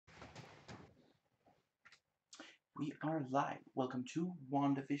We are live. Welcome to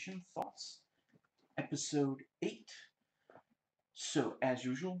WandaVision Thoughts, Episode 8. So, as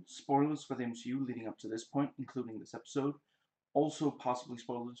usual, spoilers for the MCU leading up to this point, including this episode. Also, possibly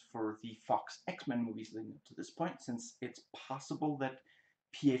spoilers for the Fox X-Men movies leading up to this point, since it's possible that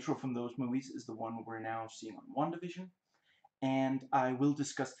Pietro from those movies is the one we're now seeing on WandaVision. And I will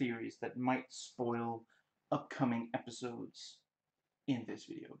discuss theories that might spoil upcoming episodes in this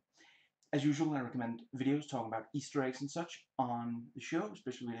video. As usual, I recommend videos talking about Easter eggs and such on the show,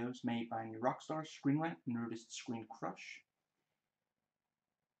 especially videos made by New Rockstar, Screen Rant, Nerdist Screen Crush.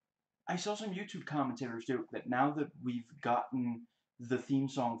 I saw some YouTube commentators joke that now that we've gotten the theme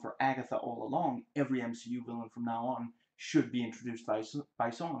song for Agatha all along, every MCU villain from now on should be introduced by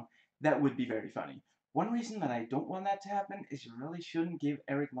song. That would be very funny. One reason that I don't want that to happen is you really shouldn't give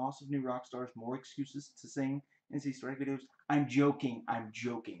Eric Moss of New Rockstars more excuses to sing in his Easter egg videos. I'm joking.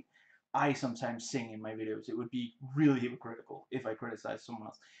 I sometimes sing in my videos. It would be really hypocritical if I criticize someone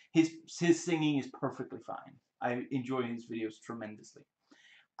else. His singing is perfectly fine. I enjoy his videos tremendously.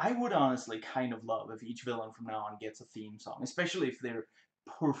 I would honestly kind of love if each villain from now on gets a theme song, especially if they're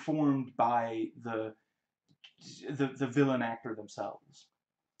performed by the villain actor themselves.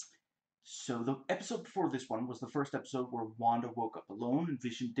 So the episode before this one was the first episode where Wanda woke up alone and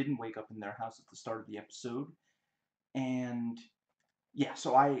Vision didn't wake up in their house at the start of the episode. And yeah,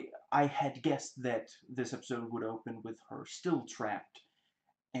 so I had guessed that this episode would open with her still trapped,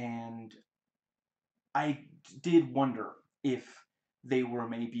 and I did wonder if they were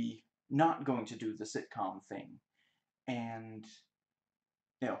maybe not going to do the sitcom thing. And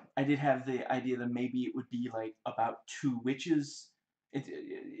I did have the idea that maybe it would be like about two witches,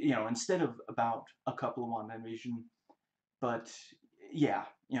 instead of about a couple of WandaVision. But yeah,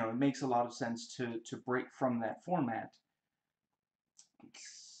 it makes a lot of sense to break from that format.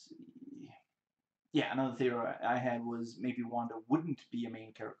 Let's see. Yeah, another theory I had was maybe Wanda wouldn't be a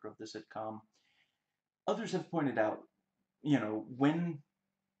main character of the sitcom. Others have pointed out, when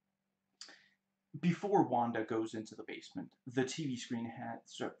before Wanda goes into the basement, the screen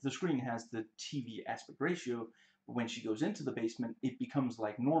has the TV aspect ratio. But when she goes into the basement, it becomes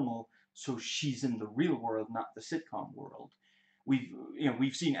like normal, so she's in the real world, not the sitcom world.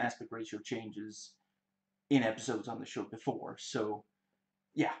 We've seen aspect ratio changes in episodes on the show before, so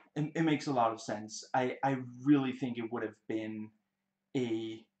yeah, it makes a lot of sense. I really think it would have been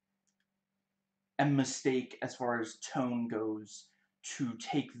a a mistake as far as tone goes to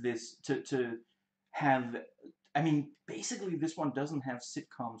take this to have. I mean, basically, this one doesn't have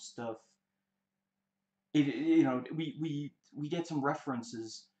sitcom stuff. We get some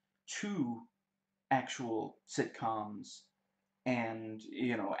references to actual sitcoms, and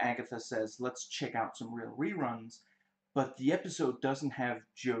Agatha says, "Let's check out some real reruns," but the episode doesn't have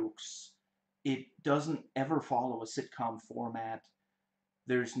jokes. It doesn't ever follow a sitcom format.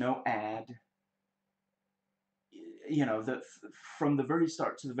 There's no ad. From the very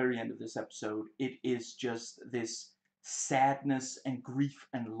start to the very end of this episode, it is just this sadness and grief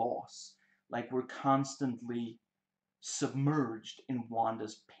and loss. Like we're constantly submerged in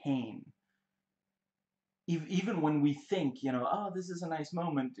Wanda's pain. Even when we think, oh, this is a nice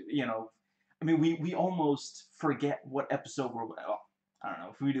moment, I mean, we almost forget what episode we're. Oh, I don't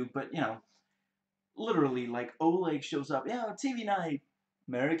know if we do, but literally, like Oleg shows up, yeah, TV night,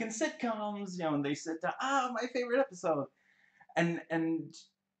 American sitcoms, and they sit down, my favorite episode, and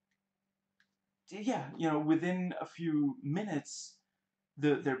yeah, within a few minutes,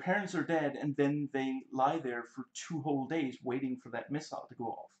 their parents are dead, and then they lie there for 2 whole days waiting for that missile to go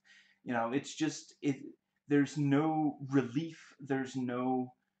off. It's just it. There's no relief. There's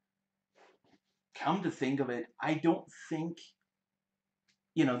no. Come to think of it, I don't think.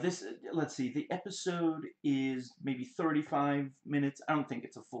 This. Let's see. The episode is maybe 35 minutes. I don't think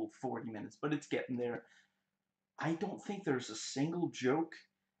it's a full 40 minutes, but it's getting there. I don't think there's a single joke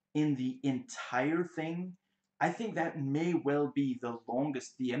in the entire thing. I think that may well be the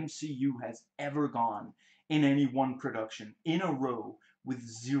longest the MCU has ever gone in any one production in a row with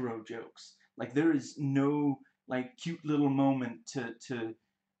zero jokes. Like there is no like cute little moment to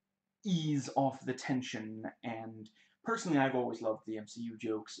ease off the tension. And personally, I've always loved the MCU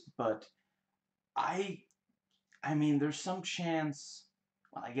jokes, but I I mean, there's some chance.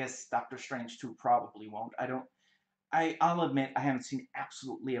 Well, I guess Doctor Strange 2 probably won't. I'll admit I haven't seen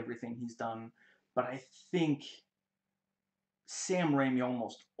absolutely everything he's done, but I think Sam Raimi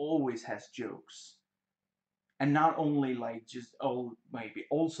almost always has jokes. And not only like just, oh, maybe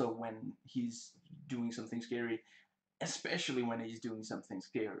also when he's doing something scary, especially when he's doing something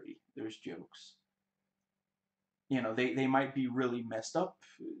scary, there's jokes. They might be really messed up,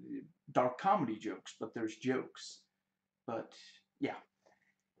 dark comedy jokes, but there's jokes. But yeah,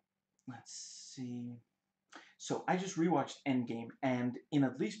 let's see. So I just rewatched Endgame, and in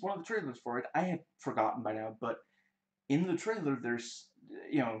at least one of the trailers for it, I had forgotten by now, but in the trailer,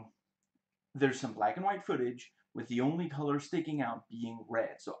 you know, there's some black and white footage with the only color sticking out being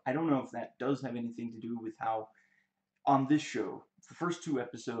red. So I don't know if that does have anything to do with how on this show, the first two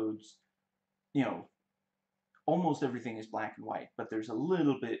episodes, you know, almost everything is black and white, but there's a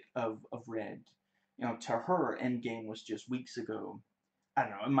little bit of red. You know, to her, Endgame was just weeks ago. I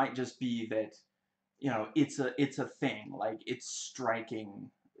don't know. It might just be that it's a thing. Like it's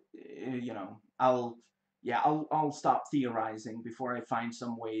striking. I'll stop theorizing before I find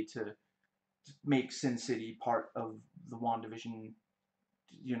some way to make Sin City part of the WandaVision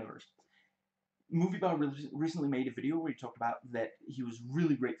universe. MovieBot recently made a video where he talked about that he was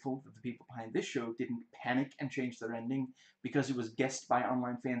really grateful that the people behind this show didn't panic and change their ending because it was guessed by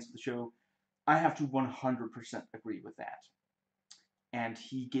online fans of the show. I have to 100% agree with that. And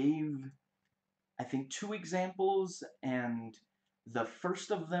he gave, I think, two examples, and the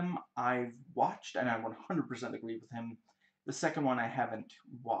first of them I've watched, and I 100% agree with him. The second one I haven't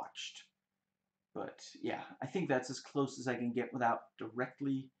watched. But yeah, I think that's as close as I can get without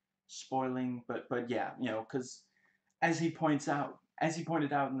directly spoiling. But yeah, because as he pointed out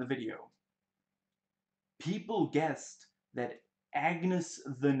in the video, people guessed that Agnes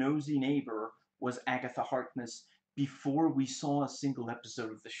the Nosy Neighbor was Agatha Harkness before we saw a single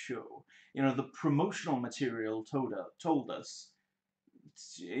episode of the show. The promotional material told us,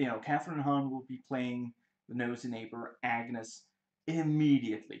 Catherine Hahn will be playing the nosy neighbor, Agnes.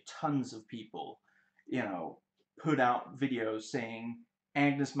 Immediately, tons of people, put out videos saying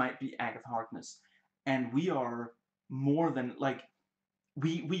Agnes might be Agatha Harkness. And we are more than, like,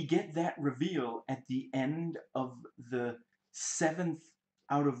 we get that reveal at the end of the 7th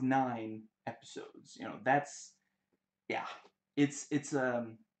out of 9 episodes. That's, yeah, it's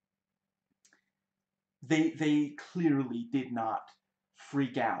they clearly did not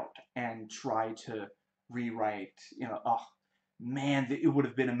freak out and try to rewrite. Oh man, it would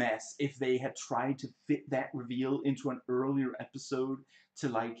have been a mess if they had tried to fit that reveal into an earlier episode to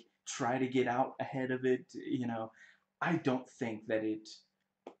like try to get out ahead of it. I don't think that it,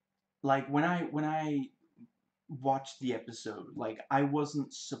 like, when I watched the episode, like, I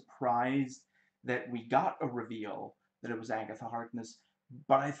wasn't surprised that we got a reveal that it was Agatha Harkness,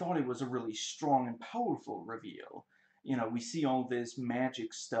 but I thought it was a really strong and powerful reveal. We see all this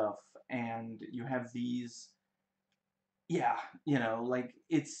magic stuff, and you have these, yeah, like,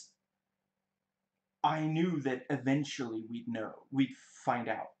 I knew that eventually we'd find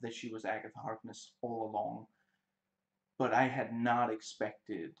out that she was Agatha Harkness all along, but I had not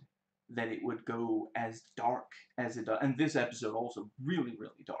expected that it would go as dark as it does. And this episode also really,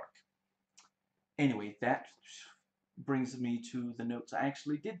 really dark. Anyway, that brings me to the notes I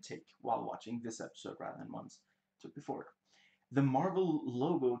actually did take while watching this episode rather than ones I took before. The Marvel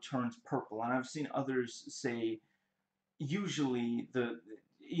logo turns purple, and I've seen others say usually the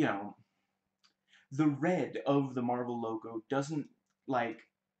red of the Marvel logo doesn't, like,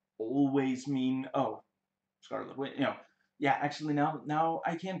 always mean, oh, Scarlet Witch. Yeah, actually, now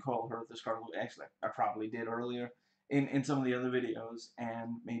I can call her the Scarlet Witch. Actually, I probably did earlier in some of the other videos,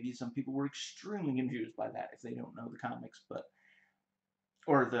 and maybe some people were extremely confused by that if they don't know the comics, but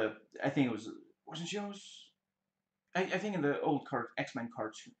or I think it wasn't she always, I think in the old X-Men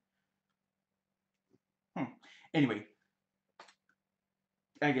cartoon. Hmm. Anyway,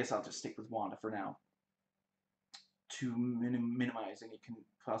 I guess I'll just stick with Wanda for now to minimize any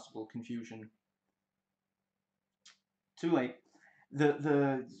possible confusion. Too late.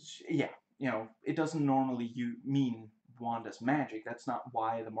 The Yeah, it doesn't normally mean Wanda's magic. That's not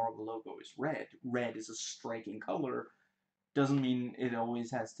why the Marvel logo is red. Red is a striking color. Doesn't mean it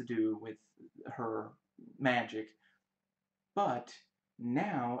always has to do with her magic. But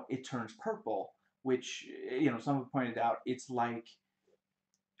now it turns purple, which, some have pointed out, it's like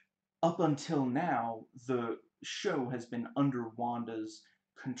up until now the show has been under Wanda's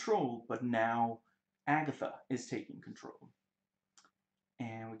control, but now Agatha is taking control.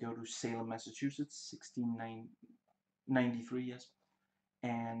 And we go to Salem, Massachusetts, 1693, yes.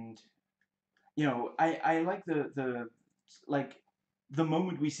 And I like the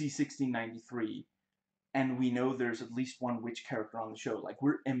moment we see 1693, and we know there's at least one witch character on the show. Like,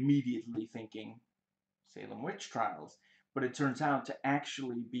 we're immediately thinking Salem witch trials, but it turns out to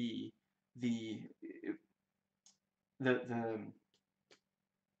actually be the the the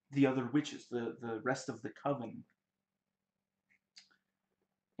the other witches, the rest of the coven.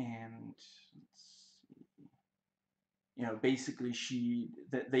 And basically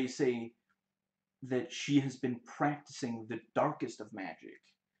they say that she has been practicing the darkest of magic,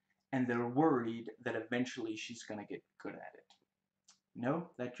 and they're worried that eventually she's going to get good at it.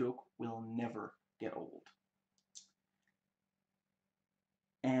 No, that joke will never get old.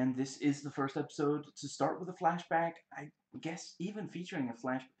 And this is the first episode to start with a flashback. I guess even featuring a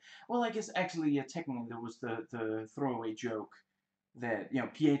flash. Well, I guess actually, yeah, technically there was the throwaway joke that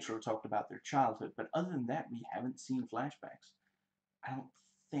Pietro talked about their childhood, but other than that, we haven't seen flashbacks. I don't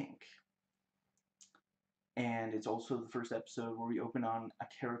think. And it's also the first episode where we open on a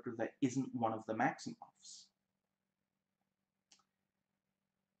character that isn't one of the Maximoffs.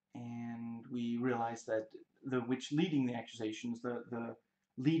 And we realize that the witch leading the accusations, the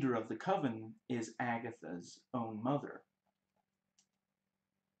leader of the coven, is Agatha's own mother.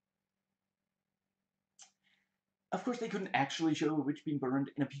 Of course, they couldn't actually show a witch being burned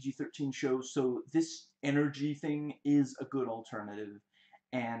in a PG-13 show, so this energy thing is a good alternative.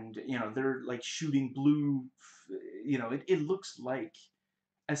 And, they're, like, shooting blue, it looks like,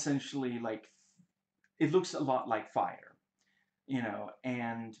 essentially, like, it looks a lot like fire,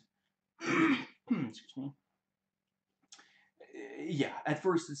 and, excuse me, yeah, at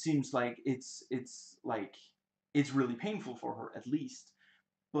first it seems like it's really painful for her, at least,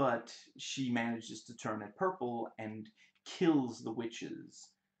 but she manages to turn it purple and kills the witches.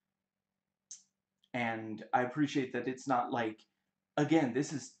 And I appreciate that it's not like, again,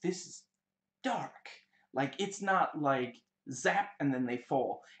 this is dark. Like, it's not like zap and then they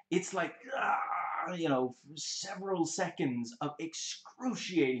fall. It's like, several seconds of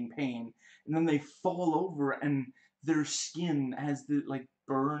excruciating pain, and then they fall over and their skin has the, like,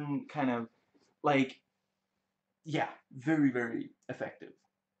 burn kind of, like, yeah, very, very effective.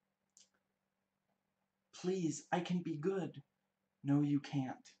 Please, I can be good. No, you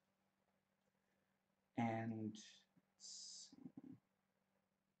can't. And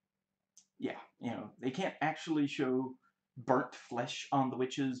yeah, they can't actually show burnt flesh on the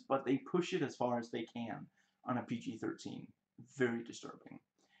witches, but they push it as far as they can on a PG-13. Very disturbing.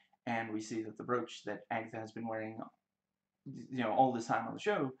 And we see that the brooch that Agatha has been wearing, all this time on the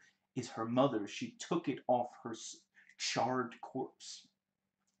show, is her mother's. She took it off her charred corpse.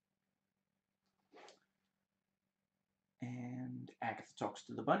 And Agatha talks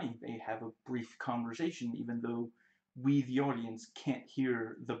to the bunny. They have a brief conversation, even though we, the audience, can't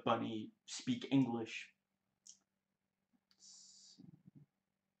hear the bunny speak English.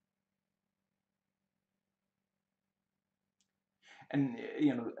 And,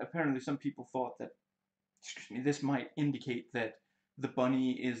 apparently some people thought that, excuse me, this might indicate that the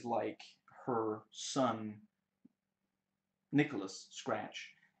bunny is like her son, Nicholas Scratch,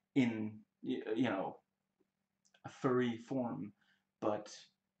 in, a furry form, but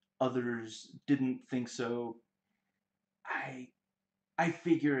others didn't think so. I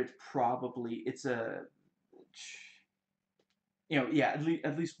figure it's a, yeah,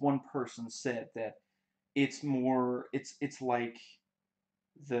 at least one person said that it's like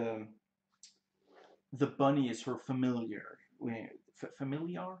the the bunny is her familiar,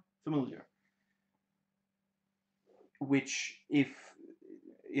 familiar, which, if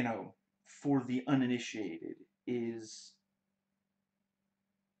for the uninitiated, is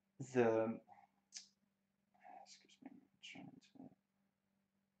the, excuse me, I'm trying to,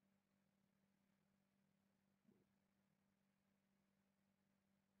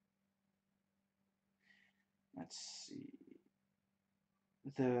 let's see,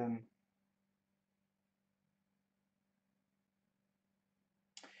 the,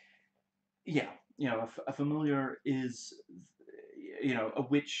 yeah, a familiar is, a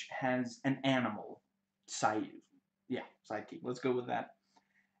witch has an animal side, yeah, sidekick. Let's go with that.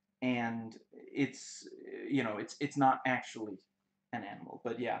 And it's, it's not actually an animal,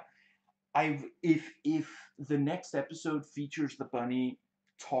 but yeah, if the next episode features the bunny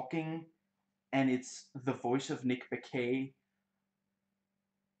talking and it's the voice of Nick Bakay,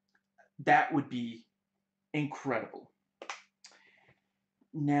 that would be incredible.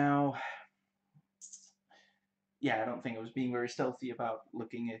 Now, yeah, I don't think I was being very stealthy about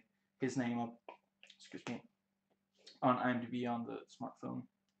looking at his name up, excuse me, on IMDb on the smartphone.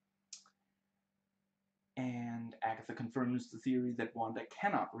 And Agatha confirms the theory that Wanda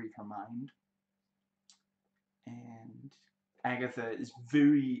cannot read her mind. And Agatha is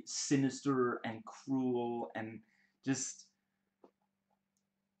very sinister and cruel and just,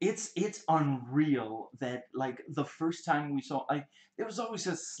 it's unreal that, like, the first time we saw, there was always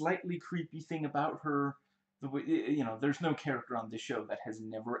a slightly creepy thing about her. The way, there's no character on this show that has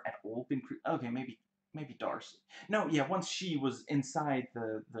never at all been creepy. Okay, maybe Darcy. No, yeah, once she was inside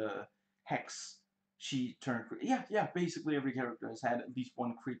the hex, she turned creepy. Yeah, basically every character has had at least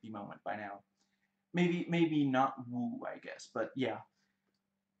one creepy moment by now. maybe not woo, I guess, but yeah.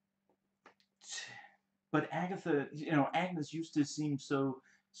 But Agatha, Agnes used to seem so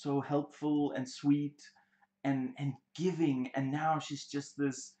helpful and sweet and giving, and now she's just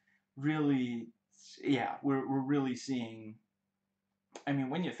this really, yeah, we're really seeing. I mean,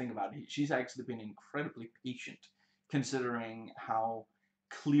 when you think about it, she's actually been incredibly patient, considering how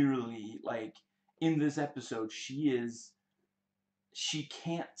clearly, like, in this episode, she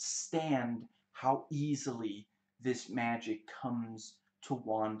can't stand how easily this magic comes to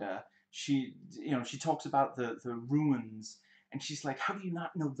Wanda. She talks about the ruins, and she's like, "How do you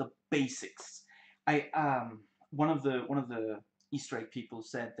not know the basics?" I one of the Easter egg people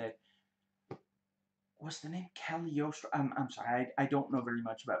said that, was the name Cagliostro? I'm sorry, I don't know very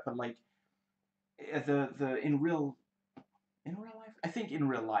much about it, but like the in real life, I think in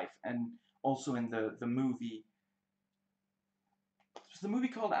real life, and also in the movie, was the movie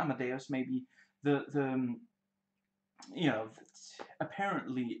called Amadeus, maybe the you know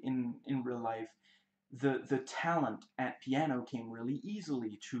apparently in real life, the talent at piano came really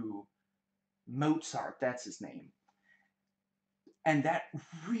easily to Mozart. That's his name. And that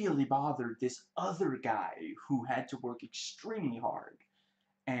really bothered this other guy who had to work extremely hard.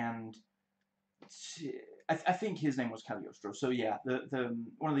 And I think his name was Cagliostro. So yeah, the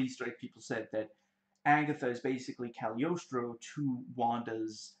one of the Easter egg people said that Agatha is basically Cagliostro to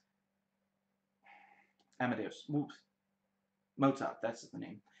Wanda's Amadeus. Whoops, Mozart, that's the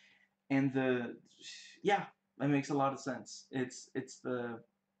name. And yeah, that makes a lot of sense. It's the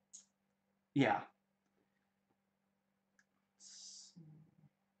yeah.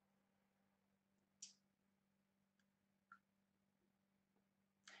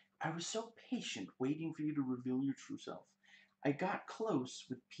 I was so patient waiting for you to reveal your true self. I got close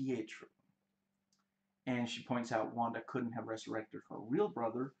with Pietro. And she points out Wanda couldn't have resurrected her real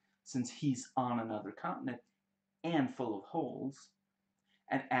brother since he's on another continent and full of holes.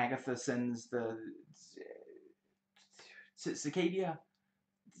 And Agatha sends the cicada,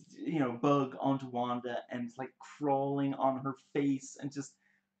 bug onto Wanda, and it's like crawling on her face, and just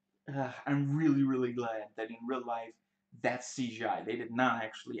I'm really, really glad that in real life that's CGI. They did not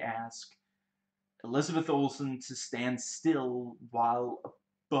actually ask Elizabeth Olsen to stand still while a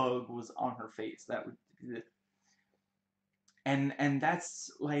bug was on her face. That would, and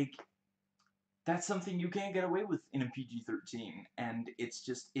that's something you can't get away with in a PG-13, and it's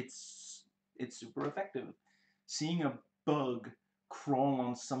super effective. Seeing a bug crawl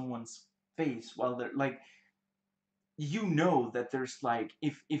on someone's face while they're like, that there's like,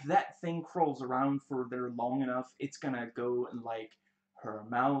 if that thing crawls around for there long enough, it's gonna go in like her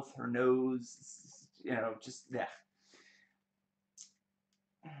mouth, her nose, just yeah.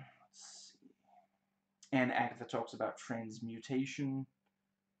 And Agatha talks about transmutation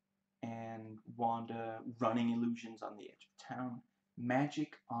and Wanda running illusions on the edge of town,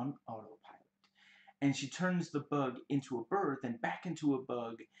 magic on autopilot. And she turns the bug into a bird, then back into a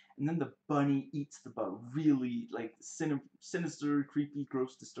bug, and then the bunny eats the bug. Really, like, sinister, creepy,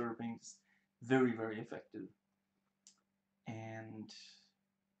 gross, disturbing, just very, very effective. And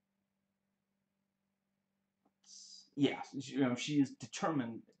yeah, she is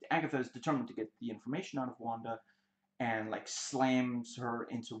determined. Agatha is determined to get the information out of Wanda, and like slams her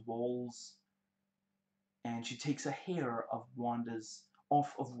into walls. And she takes a hair of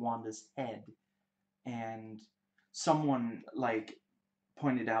off of Wanda's head, and someone like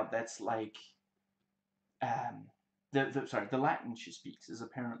pointed out that's like the Latin she speaks is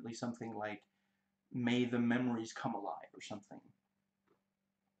apparently something like "May the memories come alive" or something.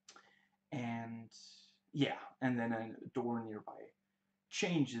 And yeah, and then a door nearby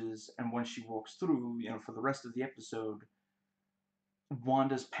changes, and when she walks through, for the rest of the episode,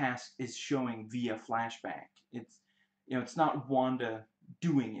 Wanda's past is showing via flashback. It's not Wanda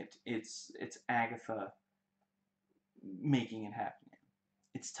doing it. It's Agatha making it happen.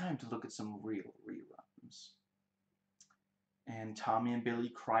 It's time to look at some real reruns. And Tommy and Billy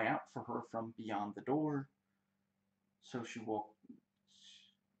cry out for her from beyond the door. So she walks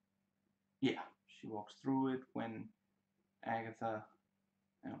through it when Agatha,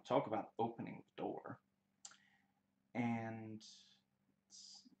 talk about opening the door. And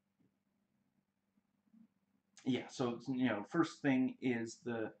yeah, so first thing is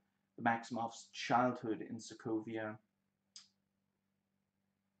the Maximoff's childhood in Sokovia.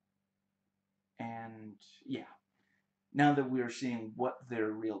 And yeah, now that we are seeing what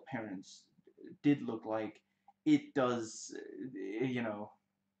their real parents did look like, it does,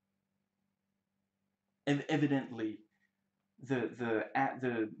 evidently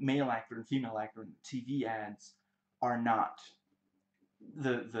the male actor and female actor in TV ads are not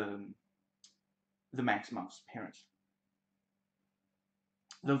the the Maximoff's parents.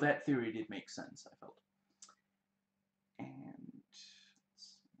 Though that theory did make sense, I felt. And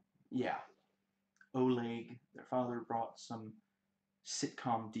yeah, Oleg, their father, brought some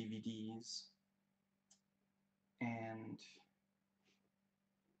sitcom DVDs, and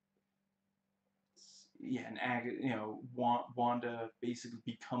yeah, and Wanda basically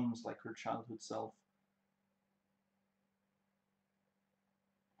becomes like her childhood self.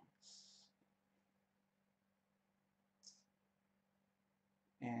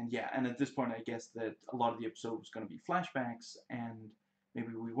 And yeah, and at this point, I guess that a lot of the episode was going to be flashbacks, and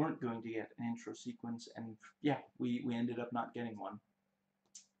maybe we weren't going to get an intro sequence, and yeah, we ended up not getting one.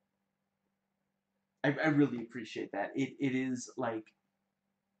 I really appreciate that. It is like,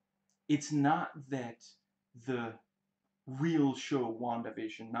 it's not that the real show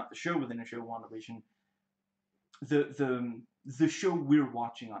WandaVision, not the show within a show WandaVision, the show we're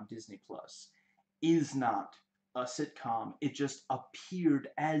watching on Disney Plus is not a sitcom. It just appeared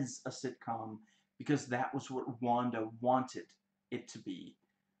as a sitcom because that was what Wanda wanted it to be,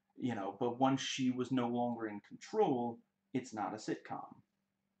 But once she was no longer in control, it's not a sitcom.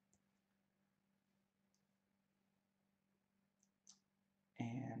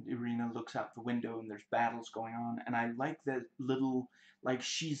 And Irina looks out the window and there's battles going on, and I like that little, like,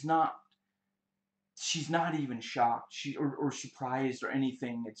 she's not even shocked or surprised or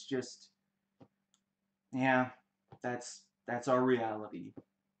anything. It's just, yeah, that's our reality.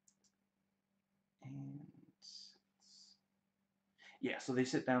 And yeah, so they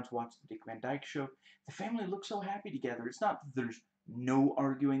sit down to watch the Dick Van Dyke Show. The family looks so happy together. It's not that there's no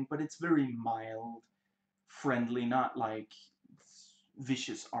arguing, but it's very mild, friendly, not like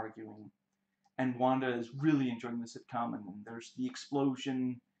vicious arguing. And Wanda is really enjoying the sitcom, and then there's the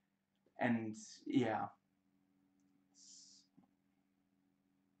explosion, and yeah.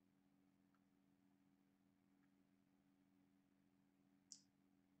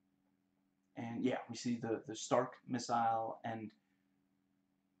 And yeah, we see the Stark missile, and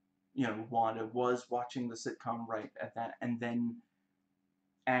Wanda was watching the sitcom right at that, and then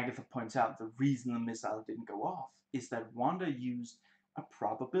Agatha points out the reason the missile didn't go off is that Wanda used a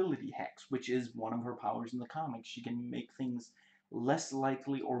probability hex, which is one of her powers in the comics. She can make things less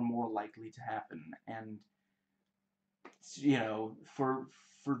likely or more likely to happen, and for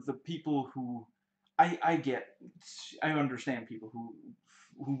the people who I understand people who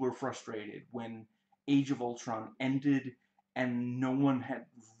were frustrated when Age of Ultron ended and no one had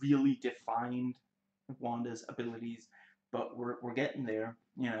really defined Wanda's abilities, but we're getting there.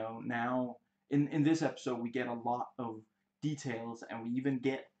 Now in this episode we get a lot of details, and we even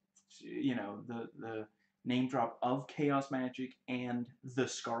get the name drop of chaos magic and the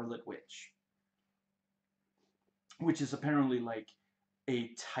Scarlet Witch, which is apparently like a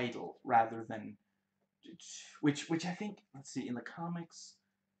title rather than which I think, let's see, in the comics,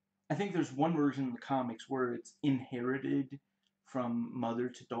 I think there's one version in the comics where it's inherited from mother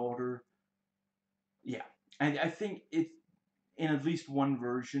to daughter. Yeah, I think it in at least one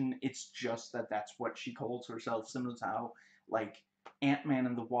version it's just that's what she calls herself, similar to how like Ant-Man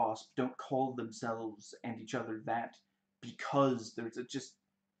and the Wasp don't call themselves and each other that because there's just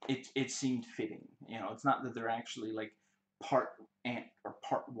it seemed fitting. It's not that they're actually like part ant or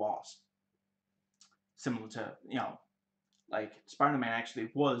part wasp, similar to like Spider-Man actually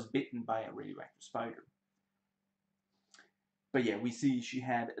was bitten by a radioactive spider. But yeah, we see she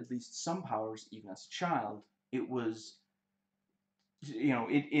had at least some powers even as a child. It was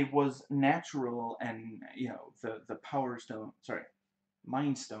it was natural, and the power stone, sorry,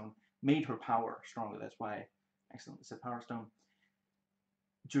 mind stone made her power stronger. That's why I accidentally said power stone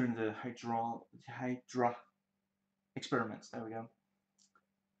during the hydra experiments. There we go.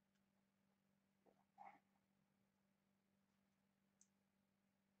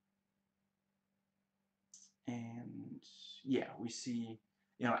 And yeah, we see,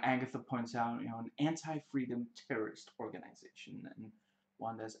 Agatha points out, an anti-freedom terrorist organization, and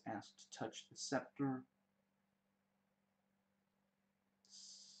Wanda's asked to touch the scepter,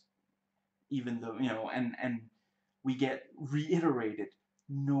 even though, and we get reiterated,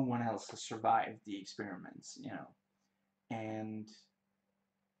 no one else has survived the experiments, and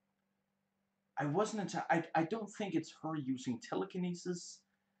I don't think it's her using telekinesis.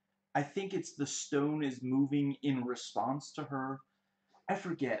 I think it's the stone is moving in response to her. I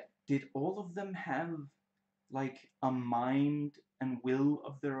forget, did all of them have like a mind and will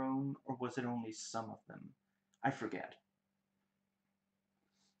of their own, or was it only some of them? I forget.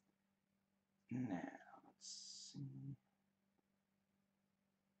 Now, let's see.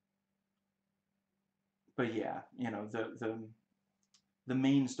 But yeah, the the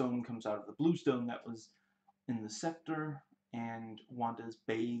main stone comes out of the blue stone that was in the scepter, and Wanda is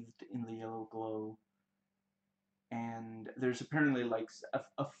bathed in the yellow glow. And there's apparently like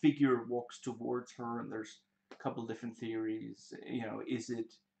a figure walks towards her, and there's a couple different theories. You know, is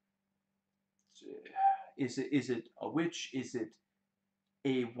it a witch? Is it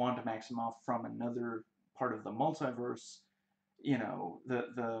a Wanda Maximoff from another part of the multiverse? You know,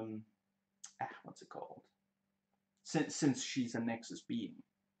 the what's it called? Since she's a Nexus being.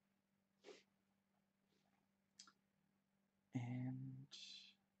 And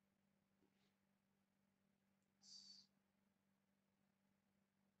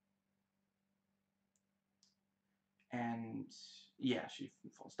and yeah, she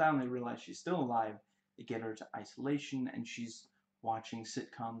falls down. They realize she's still alive. They get her to isolation, and she's watching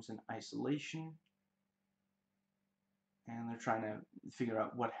sitcoms in isolation. And they're trying to figure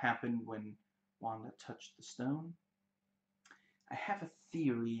out what happened when Wanda touched the stone. I have a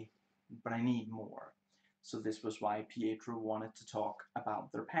theory, but I need more. So this was why Pietro wanted to talk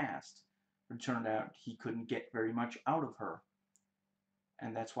about their past. It turned out he couldn't get very much out of her.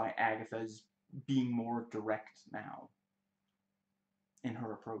 And that's why Agatha is being more direct now in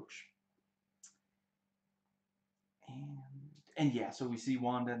her approach. And yeah, so we see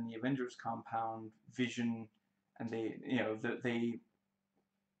Wanda in the Avengers compound, Vision, and they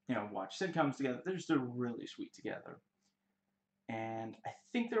watch sitcoms together. They're just really sweet together. And I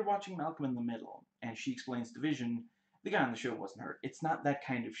think they're watching Malcolm in the Middle, and she explains to Vision, the guy on the show wasn't hurt. It's not that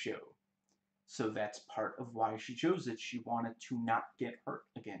kind of show. So that's part of why she chose it. She wanted to not get hurt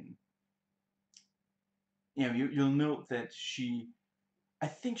again. You know, you'll note that I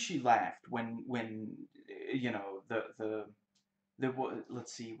think she laughed when you know,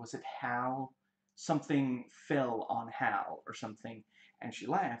 let's see, was it Hal? Something fell on Hal or something, and she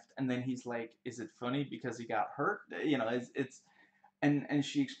laughed, and then he's like, is it funny because he got hurt? You know, it's and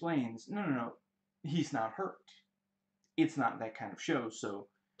she explains, no, he's not hurt. It's not that kind of show. So,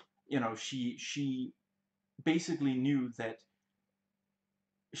 you know, she basically knew that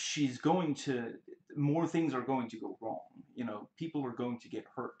she's going to more things are going to go wrong. You know, people are going to get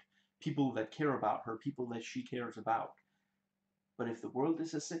hurt. People that care about her, people that she cares about. But if the world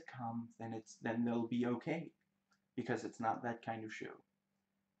is a sitcom, then they'll be okay because it's not that kind of show.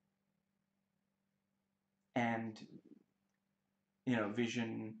 And you know,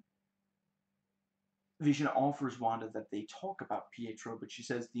 Vision offers Wanda that they talk about Pietro, but she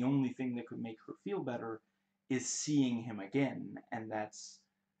says the only thing that could make her feel better is seeing him again, and that's,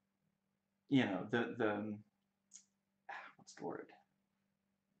 you know, the what's the word?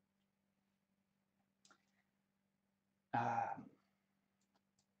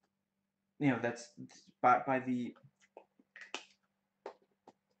 You know, that's by the,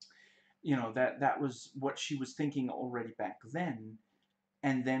 you know, that was what she was thinking already back then.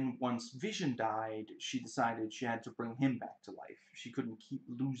 And then once Vision died, she decided she had to bring him back to life. She couldn't keep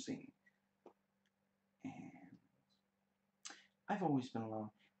losing. And I've always been alone.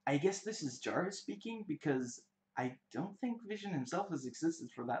 I guess this is Jarvis speaking, because I don't think Vision himself has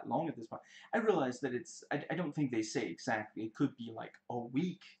existed for that long at this point. I realize that I don't think they say exactly. It could be like a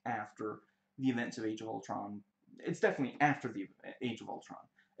week after the events of Age of Ultron. It's definitely after the Age of Ultron.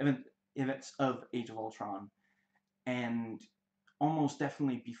 Events of Age of Ultron. And almost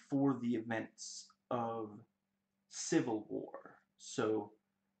definitely before the events of Civil War. So,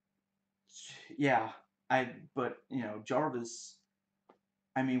 yeah, but, you know, Jarvis,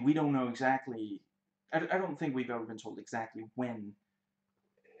 I mean, we don't know exactly, I don't think we've ever been told exactly when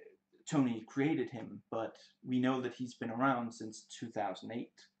Tony created him, but we know that he's been around since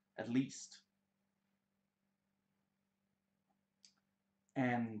 2008, at least.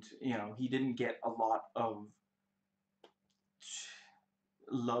 And, you know, he didn't get a lot of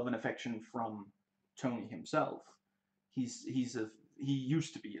love and affection from Tony himself. He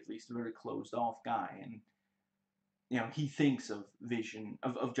used to be, at least, a very closed off guy, and you know, he thinks of Vision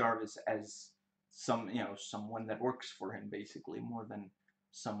of Jarvis as someone that works for him, basically, more than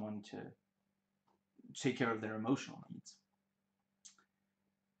someone to take care of their emotional needs.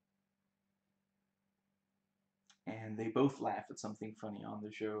 And they both laugh at something funny on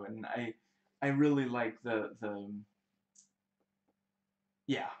the show, and I really like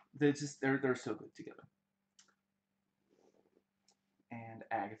yeah, they're so good together. And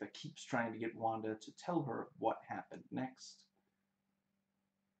Agatha keeps trying to get Wanda to tell her what happened next.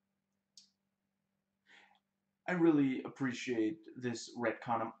 I really appreciate this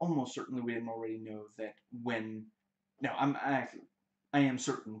retcon. I'm almost certain we didn't already know that when... No, I am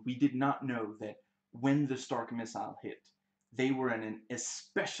certain we did not know that when the Stark missile hit, they were in an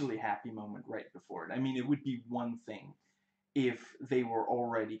especially happy moment right before it. I mean, it would be one thing if they were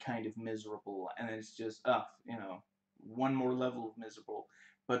already kind of miserable, and it's just, you know, one more level of miserable.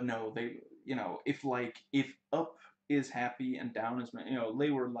 But no, they, you know, if up is happy and down is, you know, they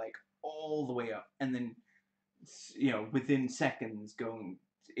were like all the way up, and then, you know, within seconds going,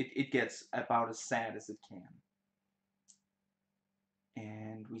 it gets about as sad as it can.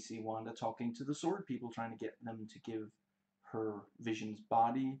 And we see Wanda talking to the sword people, trying to get them to give her Vision's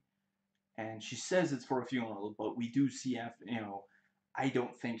body. And she says it's for a funeral, but we do see, after, you know, I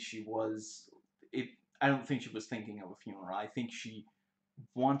don't think she was it. I don't think she was thinking of a funeral. I think she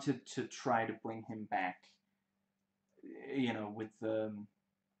wanted to try to bring him back. You know, with the,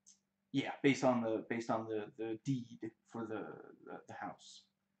 yeah, based on the deed for the house.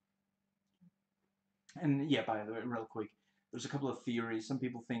 And yeah, by the way, real quick, there's a couple of theories. Some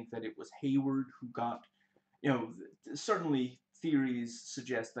people think that it was Hayward who got, you know, certainly theories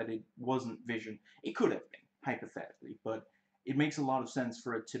suggest that it wasn't Vision. It could have been, hypothetically, but it makes a lot of sense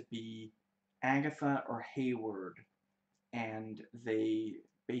for it to be Agatha or Hayward, and they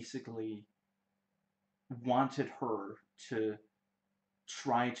basically wanted her to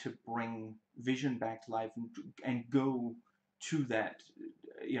try to bring Vision back to life, and go to that,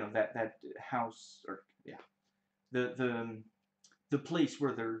 you know, that house, or yeah, the place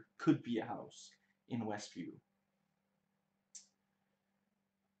where there could be a house in Westview.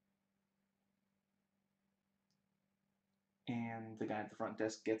 And the guy at the front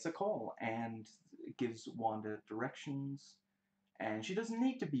desk gets a call and gives Wanda directions. And she doesn't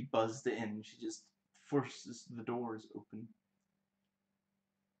need to be buzzed in, she just forces the doors open.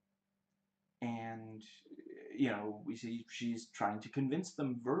 And, you know, we see she's trying to convince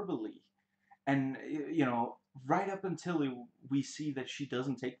them verbally. And, you know, right up until we see that she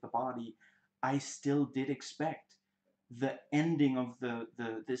doesn't take the body, I still did expect the ending of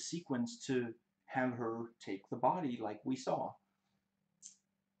this sequence to have her take the body like we saw.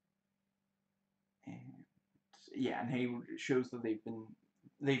 And yeah, and Hayward shows that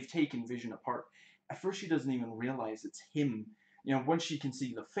they've taken Vision apart. At first, she doesn't even realize it's him. You know, once she can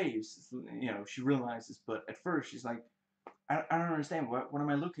see the face, you know, she realizes. But at first, she's like, I don't understand. What am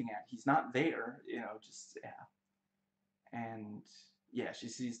I looking at? He's not there. You know, just yeah. And yeah, she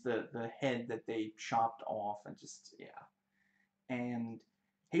sees the head that they chopped off, and just yeah. And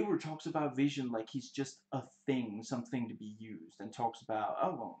Hayward talks about Vision like he's just a thing, something to be used, and talks about,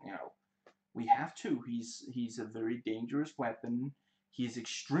 oh well, you know, we have to. He's a very dangerous weapon. He's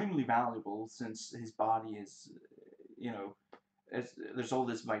extremely valuable since his body is, you know, there's all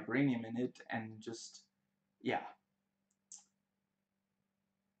this vibranium in it, and just yeah.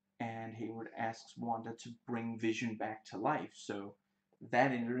 And Hayward asks Wanda to bring Vision back to life. So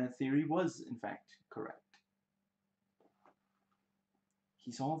that internet theory was in fact correct.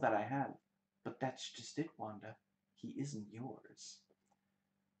 He's all that I have, but that's just it, Wanda. He isn't yours.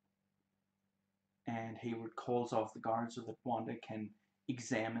 And Hayward calls off the guard so that Wanda can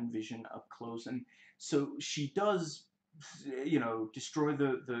examine Vision up close. And so she does, you know, destroy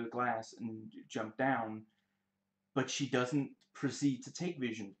the glass and jump down, but she doesn't proceed to take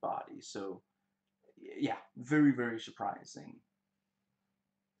Vision's body. So, yeah, very, very surprising.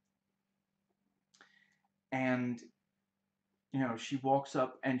 And, you know, she walks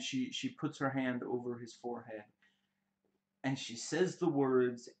up and she puts her hand over his forehead, and she says the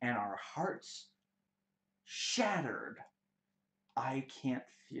words, and our hearts shattered. I can't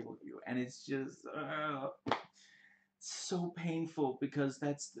feel you. And it's just so painful, because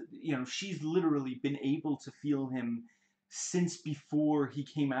that's, you know, she's literally been able to feel him since before he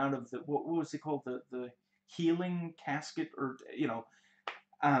came out of the, what was it called, the healing casket, or you know,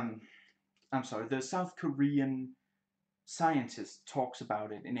 um I'm sorry, the South Korean scientist talks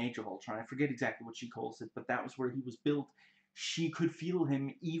about it in Age of Ultron. I forget exactly what she calls it, but that was where he was built. She could feel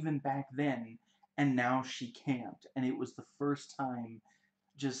him even back then, and now she can't. And it was the first time,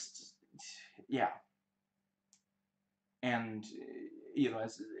 just, yeah. And, you know,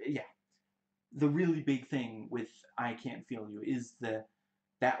 yeah. The really big thing with I Can't Feel You is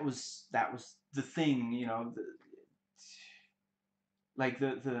that was the thing, you know, like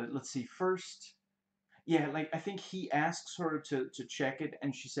the let's see, first, yeah, like I think he asks her to check it,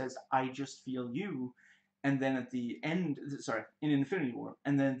 and she says, "I just feel you," and then at the end, sorry, in Infinity War,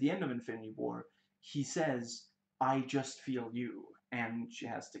 and then at the end of Infinity War, he says, "I just feel you," and she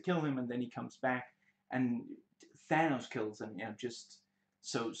has to kill him, and then he comes back, and Thanos kills him. Yeah, just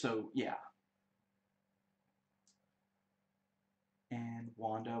so yeah. And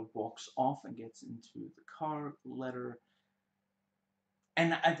Wanda walks off and gets into the car. Letter,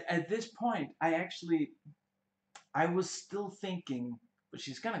 and at this point, I was still thinking, but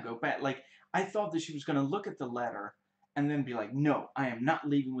she's gonna go back. Like, I thought that she was gonna look at the letter and then be like, no, I am not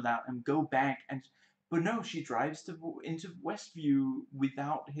leaving without him. Go back and. But no, she drives into Westview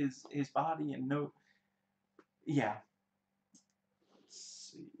without his body and no. Yeah.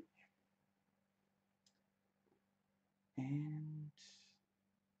 Let's see.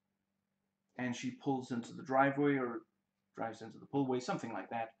 And she pulls into the driveway or drives into the pullway, something like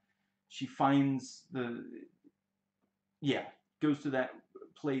that. She finds the yeah, goes to that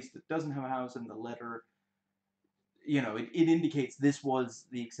place that doesn't have a house, and the letter, it indicates this was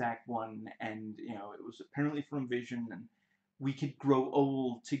the exact one, and it was apparently from Vision, and we could grow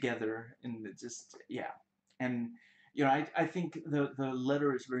old together, and it just yeah, and I think the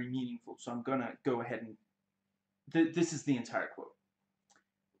letter is very meaningful, so I'm gonna go ahead and this is the entire quote.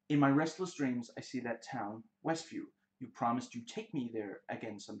 In my restless dreams, I see that town, Westview. You promised you'd take me there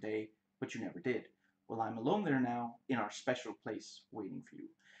again someday, but you never did. Well, I'm alone there now, in our special place, waiting for you.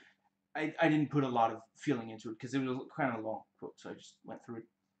 I didn't put a lot of feeling into it because it was kind of a long quote, so I just went through it.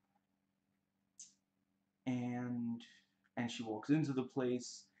 And she walks into the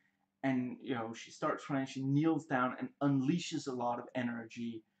place, and she starts crying. She kneels down and unleashes a lot of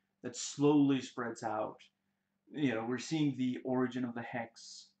energy that slowly spreads out. We're seeing the origin of the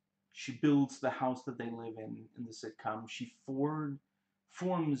hex. She builds the house that they live in the sitcom. She forms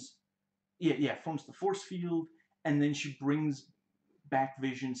forms the force field, and then she brings back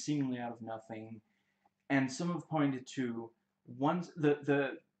Vision seemingly out of nothing. And some have pointed to once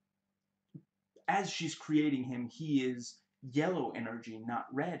the as she's creating him, he is yellow energy, not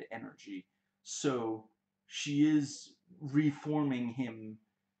red energy. So she is reforming him.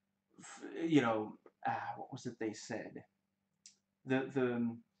 What was it they said?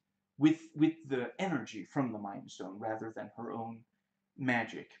 The with the energy from the Mind Stone rather than her own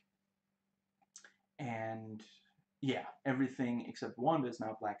magic. And yeah, everything except Wanda is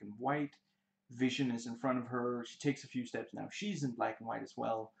now black and white. Vision is in front of her. She takes a few steps now. She's in black and white as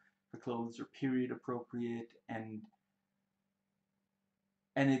well. Her clothes are period appropriate, and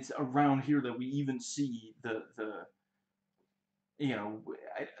it's around here that we even see the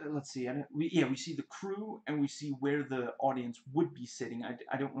let's see. We see the crew, and we see where the audience would be sitting.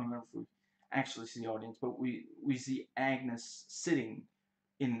 I don't remember if we actually see the audience, but we see Agnes sitting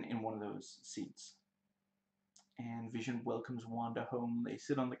in one of those seats. And Vision welcomes Wanda home. They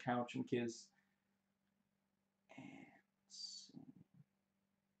sit on the couch and kiss. And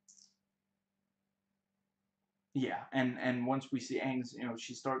yeah, and once we see Agnes,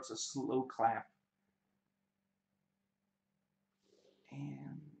 she starts a slow clap.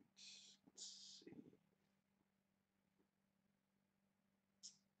 And let's see.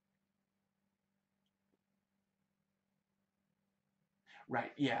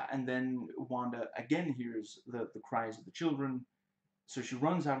 Right, yeah, and then Wanda again hears the cries of the children, so she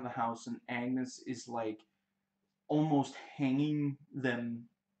runs out of the house, and Agnes is like almost hanging them,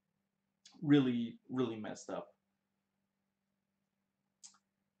 really, really messed up.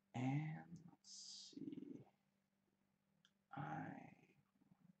 And let's see, I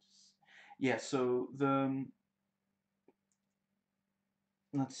yeah, so the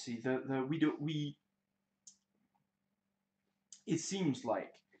let's see the we it seems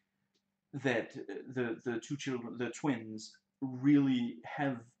like that the two children, the twins, really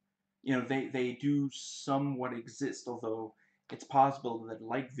have, they do somewhat exist, although it's possible that,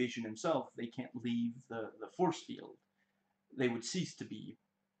 like Vision himself, they can't leave the force field. They would cease to be,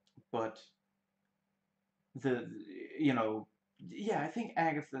 but the yeah, I think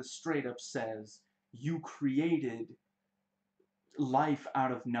Agatha straight up says you created life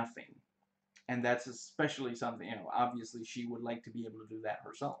out of nothing, and that's especially something, obviously she would like to be able to do that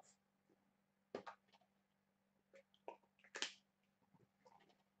herself.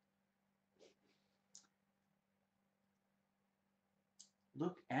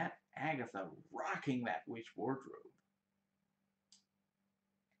 Look at Agatha rocking that witch wardrobe.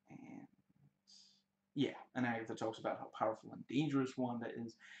 And yeah, and Agatha talks about how powerful and dangerous Wanda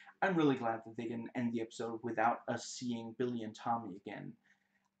is. I'm really glad that they didn't end the episode without us seeing Billy and Tommy again.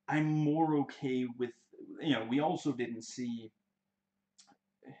 I'm more okay with, we also didn't see,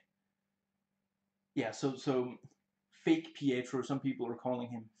 yeah, so fake Pietro, some people are calling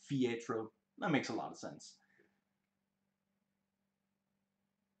him Fietro. That makes a lot of sense.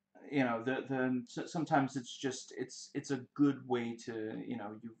 Sometimes it's just it's a good way to, you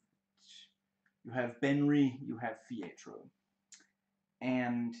have Benry, you have Fietro,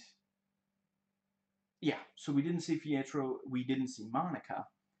 and yeah, so we didn't see Fietro, we didn't see Monica.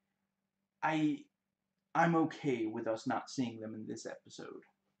 I I'm okay with us not seeing them in this episode.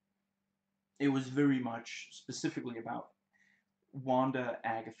 It was very much specifically about Wanda,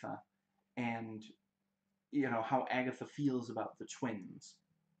 Agatha, and how Agatha feels about the twins.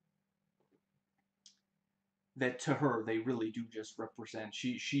 That to her, they really do just represent.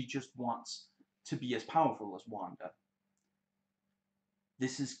 She just wants to be as powerful as Wanda.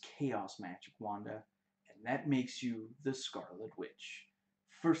 This is chaos magic, Wanda, and that makes you the Scarlet Witch.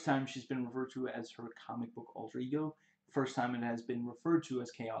 First time she's been referred to as her comic book alter ego. First time it has been referred to as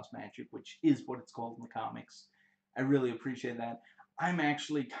chaos magic, which is what it's called in the comics. I really appreciate that. I'm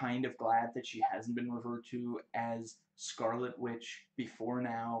actually kind of glad that she hasn't been referred to as Scarlet Witch before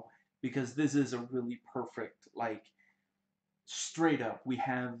now, because this is a really perfect, like, straight up, we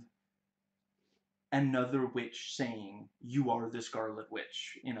have another witch saying, "You are the Scarlet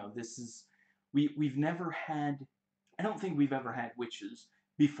Witch." This is we've never had. I don't think we've ever had witches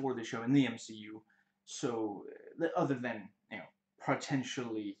before the show in the MCU. So other than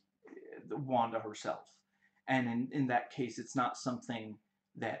potentially Wanda herself, and in that case, it's not something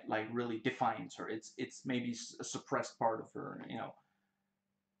that like really defines her. It's maybe a suppressed part of her.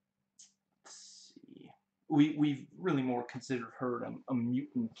 Let's see. We've really more considered her a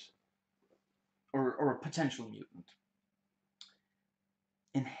mutant or a potential mutant.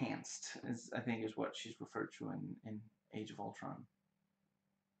 Enhanced I think is what she's referred to in Age of Ultron.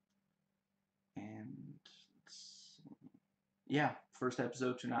 And yeah, first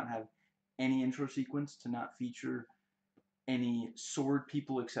episode to not have any intro sequence, to not feature any sword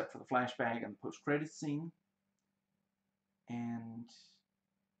people except for the flashback and the post-credits scene. And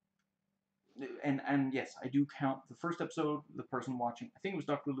yes, I do count the first episode, the person watching, I think it was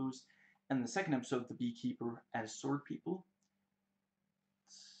Dr. Lewis, and the second episode, the beekeeper, as sword people.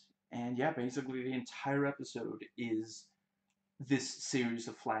 And yeah, basically the entire episode is this series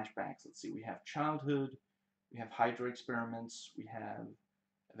of flashbacks. Let's see, we have childhood, we have Hydra experiments, we have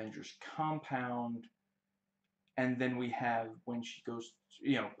Avengers Compound, and then we have when she goes,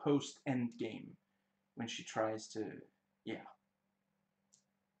 post Endgame, when she tries to, yeah.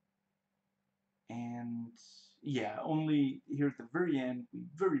 And yeah, only here at the very end, we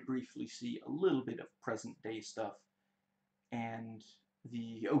very briefly see a little bit of present day stuff and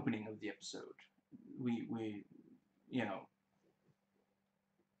the opening of the episode. We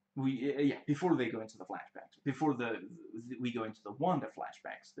before they go into the flashbacks, before we go into the Wanda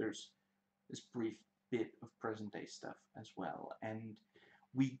flashbacks, there's this brief bit of present day stuff as well, and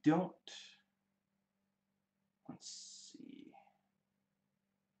we don't. Let's see.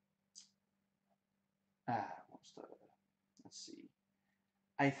 Let's see.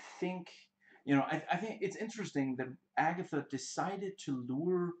 I think I think it's interesting that Agatha decided to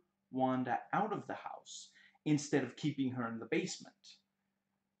lure Wanda out of the house instead of keeping her in the basement.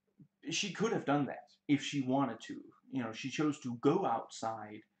 She could have done that if she wanted to. She chose to go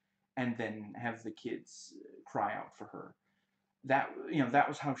outside and then have the kids cry out for her. That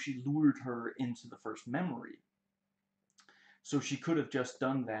was how she lured her into the first memory. So she could have just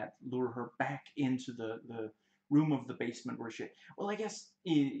done that, lure her back into the room of the basement where she. Well, I guess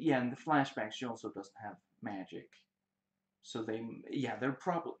in the flashbacks she also doesn't have magic. So they're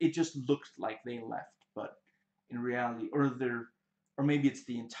probably. It just looked like they left, but in reality, or maybe it's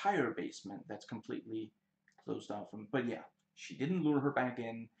the entire basement that's completely closed off. But yeah, she didn't lure her back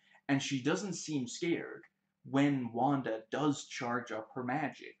in, and she doesn't seem scared when Wanda does charge up her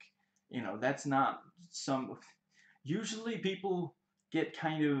magic. That's not some. Usually people get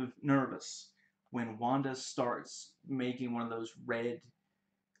kind of nervous when Wanda starts making one of those red.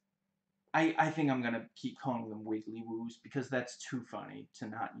 I think I'm going to keep calling them wiggly woos because that's too funny to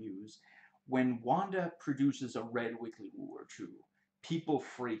not use. When Wanda produces a red wiggly woo or two, people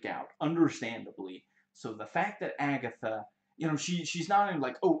freak out, understandably. So the fact that Agatha, she's not even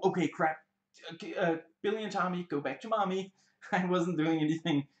like, oh, okay, crap, Billy and Tommy, go back to mommy. I wasn't doing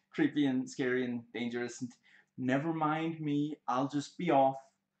anything creepy and scary and dangerous. Never mind me, I'll just be off.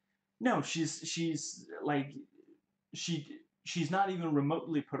 No, she's like she's not even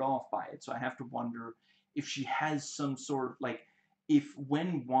remotely put off by it. So I have to wonder if she has some sort of like if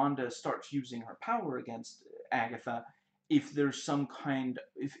when Wanda starts using her power against Agatha, if there's some kind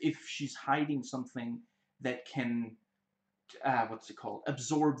if she's hiding something that can what's it called,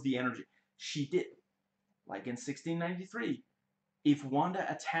 absorb the energy. She did, like in 1693. If Wanda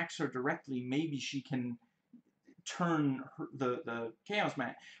attacks her directly, maybe she can turn the Chaos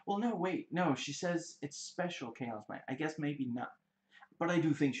Man. Well, no, wait, no. She says it's special Chaos Man. I guess maybe not, but I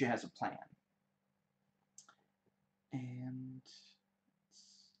do think she has a plan.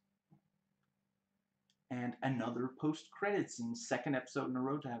 And another post-credit scene, second episode in a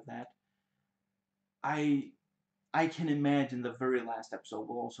row to have that. I can imagine the very last episode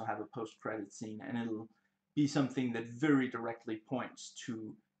will also have a post-credit scene, and it'll be something that very directly points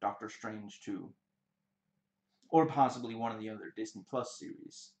to Doctor Strange 2. or possibly one of the other Disney Plus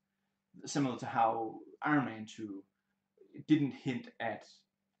series, similar to how Iron Man 2 didn't hint at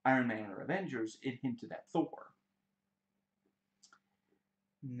Iron Man or Avengers, it hinted at Thor.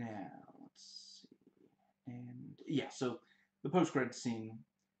 Now, let's see. And yeah, so the post-credit scene,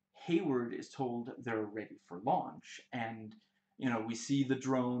 Hayward is told they're ready for launch, and we see the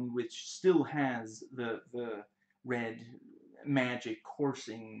drone, which still has the red magic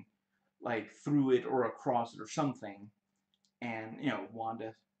coursing like through it or across it or something, and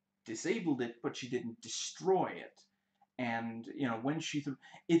Wanda disabled it, but she didn't destroy it. And when she threw,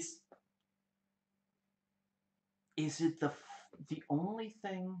 it's is it the only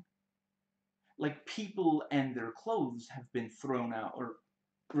thing, like, people and their clothes have been thrown out, or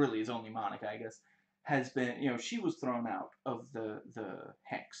really it's only Monica, I guess, has been, she was thrown out of the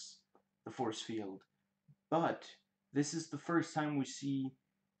hex, the force field, but this is the first time we see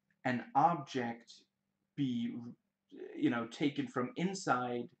an object be, taken from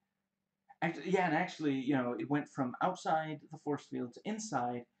inside. Yeah, and actually, it went from outside the force field to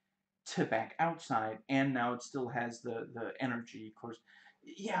inside to back outside, and now it still has the energy, of course.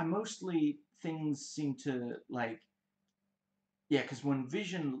 Yeah, mostly things seem to, like, yeah, because when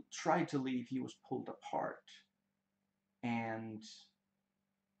Vision tried to leave, he was pulled apart. And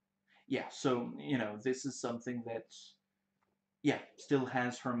yeah, so, this is something that, yeah, still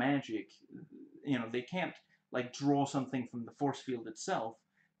has her magic. They can't, like, draw something from the force field itself,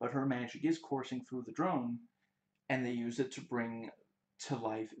 but her magic is coursing through the drone, and they use it to bring to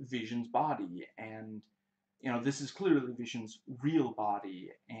life Vision's body. And, this is clearly Vision's real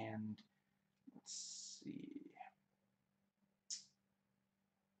body. And let's see.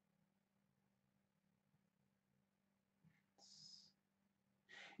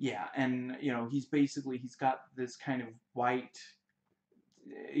 Yeah, and he's got this kind of white,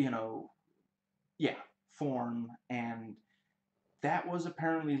 you know, yeah, form, and that was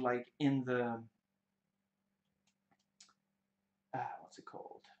apparently, like, in the what's it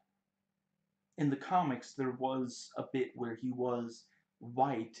called? In the comics, there was a bit where he was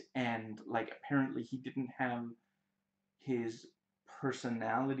white, and, like, apparently he didn't have his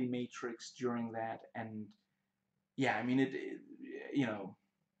personality matrix during that. And yeah, I mean,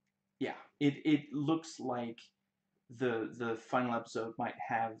 yeah, it looks like the final episode might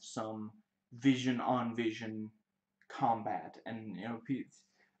have some Vision on Vision combat. And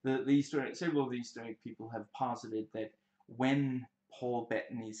the Easter egg, several of the Easter egg people have posited that when Paul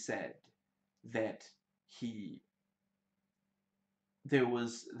Bettany said that he there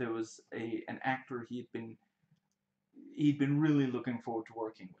was an actor he'd been really looking forward to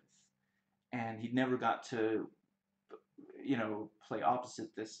working with, and he'd never got to play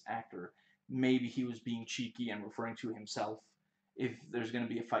opposite this actor. Maybe he was being cheeky and referring to himself, if there's going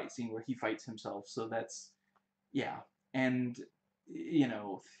to be a fight scene where he fights himself. So that's, yeah. And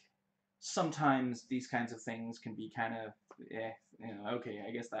sometimes these kinds of things can be kind of, okay,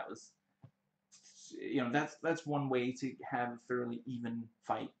 I guess that was, that's one way to have a fairly even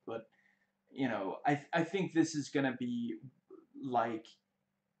fight. But I think this is going to be like,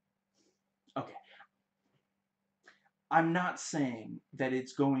 okay, I'm not saying that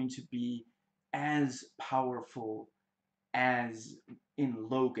it's going to be as powerful as in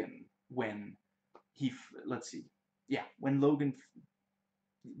Logan, when let's see, yeah, when Logan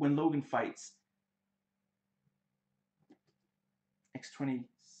fights X-26,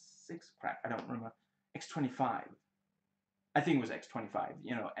 crap, I don't remember, X-25. I think it was X-25.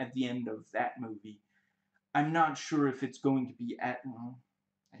 At the end of that movie, I'm not sure if it's going to be at. Well,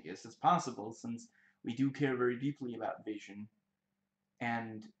 I guess it's possible, since we do care very deeply about Vision.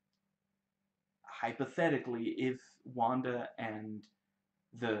 And hypothetically, if Wanda and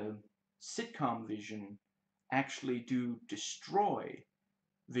the sitcom Vision actually do destroy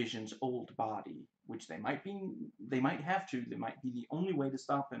Vision's old body, which they might have to, they might be the only way to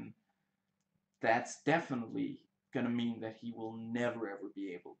stop him, that's definitely gonna mean that he will never ever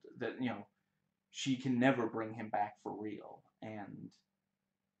be able to, that, she can never bring him back for real. And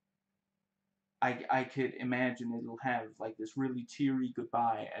I could imagine it'll have, like, this really teary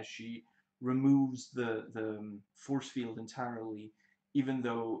goodbye as she removes the force field entirely, even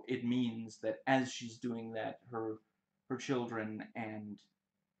though it means that as she's doing that, her children and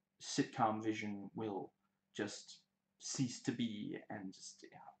sitcom Vision will just cease to be. And just,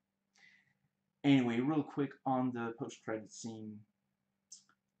 yeah. Anyway, real quick on the post-credit scene.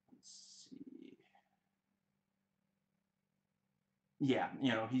 Let's see. Yeah,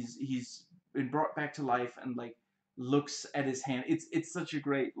 he's been brought back to life, and, like, looks at his hand. It's such a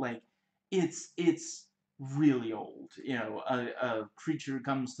great, like, it's really old. A creature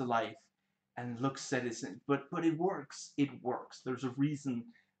comes to life, and looks at it, but it works. It works. There's a reason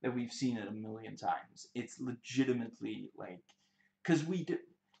that we've seen it a million times. It's legitimately like, because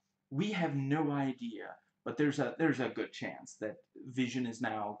we have no idea, but there's a good chance that Vision is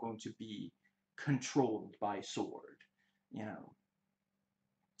now going to be controlled by Sword, you know.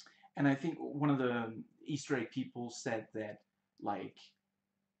 And I think one of the Easter egg people said that, like,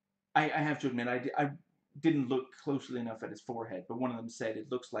 I have to admit, I didn't look closely enough at his forehead, but one of them said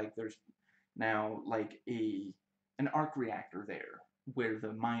it looks like there's now like an arc reactor there where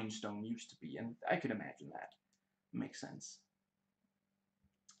the Mind Stone used to be, and I could imagine that makes sense.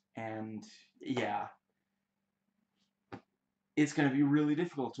 And yeah, it's going to be really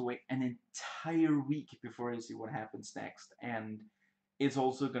difficult to wait an entire week before I see what happens next, and it's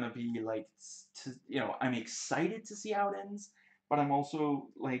also going to be like, I'm excited to see how it ends, but I'm also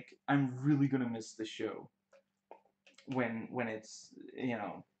like, I'm really going to miss the show when it's,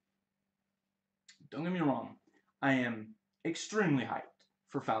 don't get me wrong, I am extremely hyped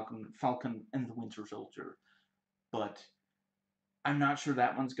for Falcon and the Winter Soldier, but I'm not sure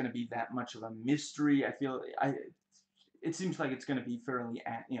that one's going to be that much of a mystery. It seems like it's going to be fairly,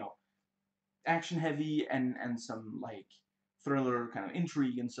 action heavy and some like thriller kind of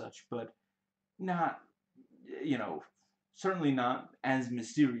intrigue and such, but not, you know, certainly not as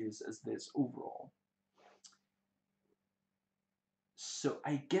mysterious as this overall. So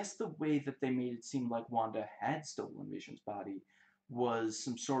I guess the way that they made it seem like Wanda had stolen Vision's body was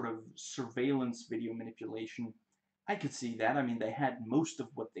some sort of surveillance video manipulation. I could see that. I mean, they had most of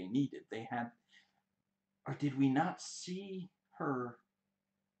what they needed. They had, or did we not see her?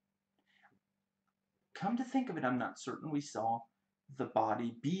 Come to think of it, I'm not certain we saw the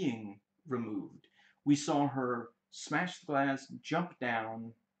body being removed. We saw her smash the glass, jump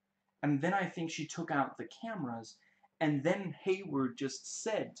down, and then I think she took out the cameras, and then Hayward just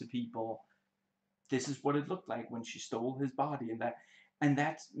said to people, this is what it looked like when she stole his body, and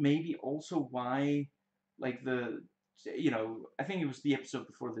that's maybe also why, like I think it was the episode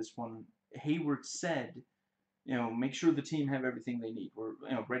before this one, Hayward said, make sure the team have everything they need. We're,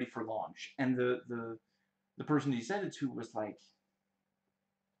 ready for launch. And the person he said it to was like,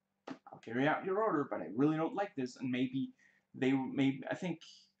 I'll carry out your order, but I really don't like this. And maybe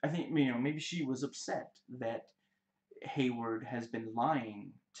maybe she was upset that Hayward has been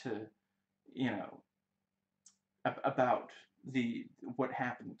lying to, you know, about what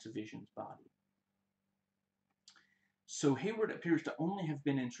happened to Vision's body. So Hayward appears to only have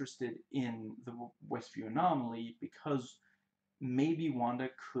been interested in the Westview anomaly because maybe Wanda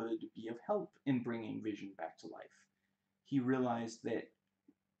could be of help in bringing Vision back to life. He realized that,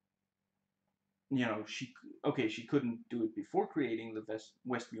 she couldn't do it before creating the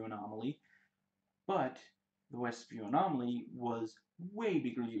Westview anomaly, but the Westview anomaly was way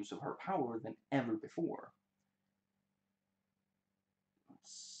bigger use of her power than ever before.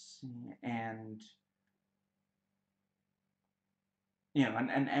 Let's see, and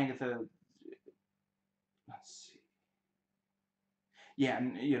and Agatha, let's see. Yeah,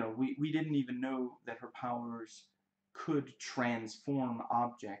 and we didn't even know that her powers could transform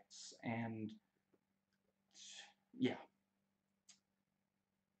objects, and yeah.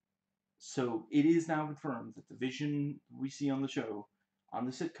 So it is now confirmed that the Vision we see on the show, on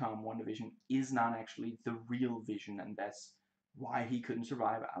the sitcom WandaVision, is not actually the real Vision, and that's why he couldn't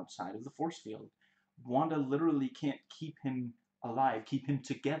survive outside of the force field. Wanda literally can't keep him alive, keep him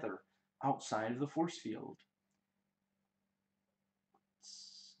together outside of the force field.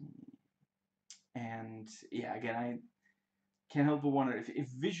 And yeah, again, I can't help but wonder if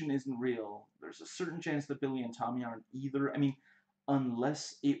Vision isn't real, there's a certain chance that Billy and Tommy aren't either. I mean,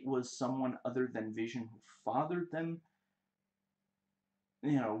 unless it was someone other than Vision who fathered them,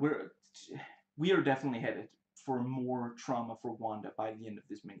 we are definitely headed for more trauma for Wanda by the end of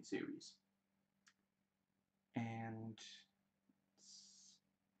this miniseries. And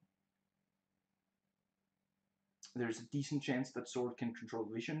there's a decent chance that Sword can control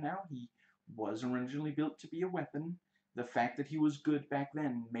Vision now. He was originally built to be a weapon. The fact that he was good back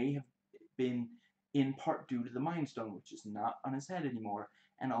then may have been in part due to the Mind Stone, which is not on his head anymore,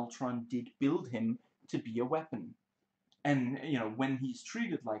 and Ultron did build him to be a weapon. And, when he's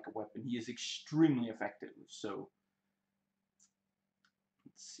treated like a weapon, he is extremely effective. So,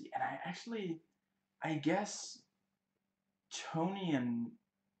 let's see. And I guess Tony and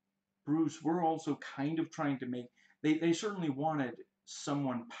Bruce were also kind of trying to make, they certainly wanted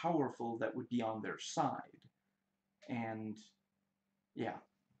someone powerful that would be on their side. And, yeah.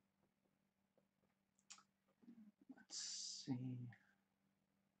 Let's see.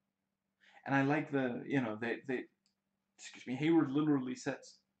 And I like excuse me, Hayward literally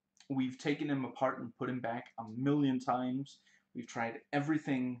says, We've taken him apart and put him back a million times. We've tried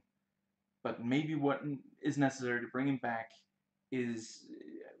everything, but maybe what is necessary to bring him back is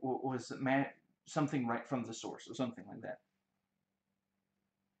was something right from the source or something like that.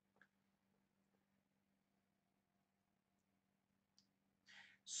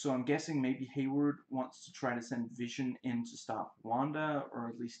 So I'm guessing maybe Hayward wants to try to send Vision in to stop Wanda, or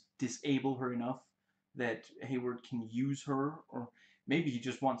at least disable her enough that Hayward can use her, or maybe he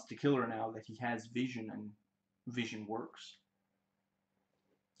just wants to kill her now that he has Vision and Vision works.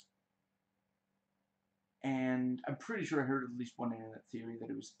 And I'm pretty sure I heard at least one internet theory that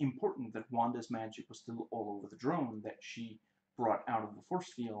it was important that Wanda's magic was still all over the drone that she brought out of the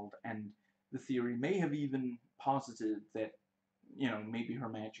force field, and the theory may have even posited that, maybe her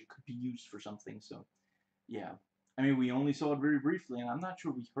magic could be used for something, so, yeah. I mean, we only saw it very briefly, and I'm not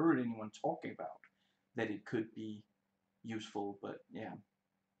sure we heard anyone talking about that it could be useful, but, yeah.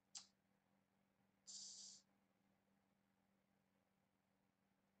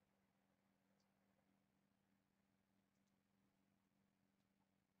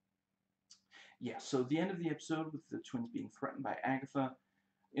 Yeah, so the end of the episode with the twins being threatened by Agatha,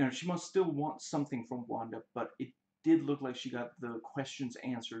 she must still want something from Wanda, but it did look like she got the questions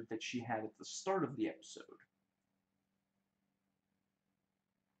answered that she had at the start of the episode.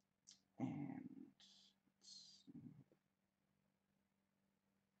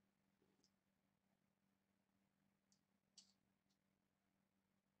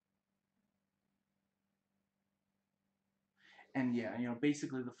 And yeah,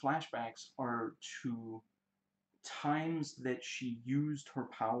 basically the flashbacks are to times that she used her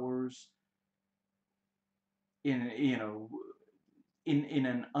powers in in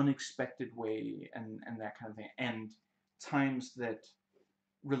an unexpected way, and that kind of thing, and times that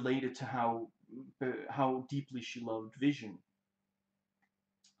related to how deeply she loved Vision.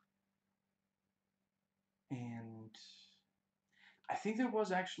 And I think there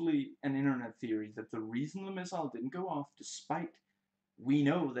was actually an internet theory that the reason the missile didn't go off, despite we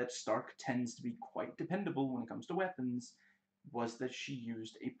know that Stark tends to be quite dependable when it comes to weapons, was that she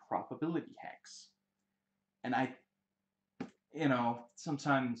used a probability hex. And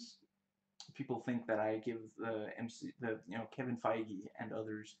sometimes people think that I give the Kevin Feige and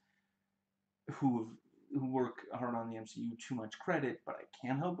others who work hard on the MCU too much credit, but I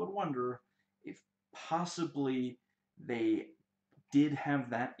can't help but wonder if possibly they did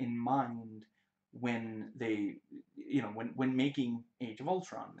have that in mind when they, when making Age of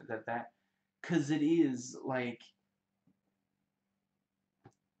Ultron, that because it is like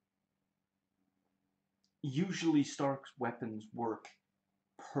usually Stark's weapons work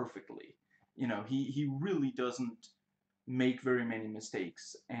perfectly. He really doesn't make very many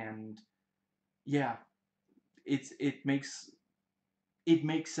mistakes, and yeah, it makes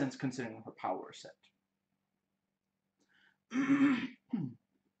sense considering her power set.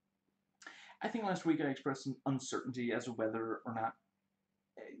 I think last week I expressed some uncertainty as to whether or not,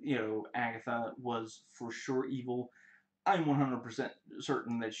 Agatha was for sure evil. I'm 100%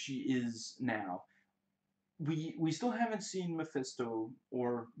 certain that she is now. We still haven't seen Mephisto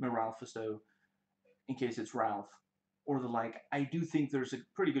or Meralphisto, in case it's Ralph, or the like. I do think there's a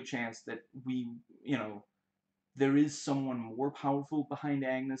pretty good chance that there is someone more powerful behind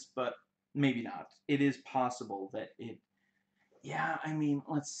Agnes, but maybe not. It is possible that it. Yeah, I mean,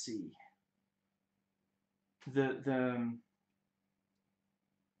 let's see. The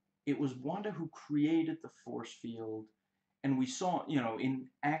it was Wanda who created the force field, and we saw, in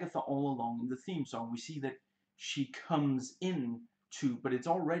Agatha All Along in the theme song, we see that she comes in to, but it's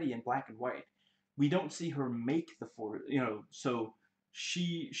already in black and white. We don't see her make the force, so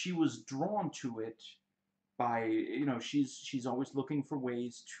she was drawn to it by, she's always looking for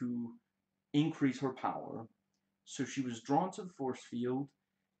ways to increase her power. So she was drawn to the force field,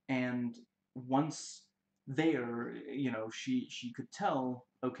 and once there, she could tell,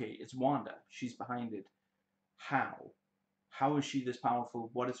 okay, it's Wanda. She's behind it. How? How is she this powerful?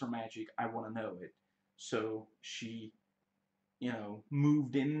 What is her magic? I want to know it. So she,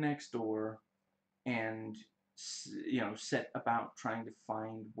 moved in next door and, set about trying to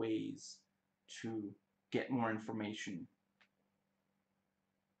find ways to get more information.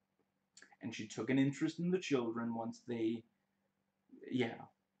 And she took an interest in the children once they, yeah.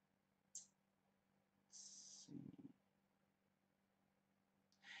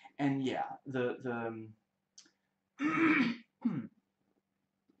 And yeah, the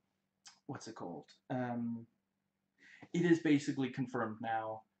what's it called? It is basically confirmed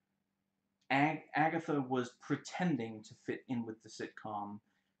now. Agatha was pretending to fit in with the sitcom.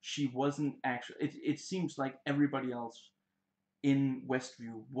 She wasn't actually. It seems like everybody else in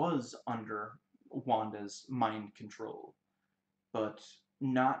Westview was under Wanda's mind control, but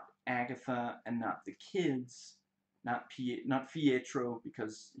not Agatha and not the kids, not Pietro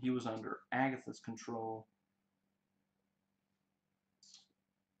because he was under Agatha's control.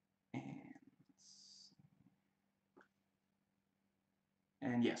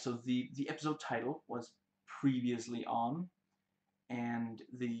 And yeah, so the episode title was Previously On, and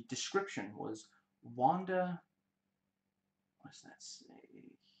the description was Wanda, what does that say?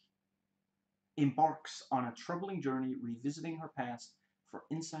 Embarks on a troubling journey revisiting her past for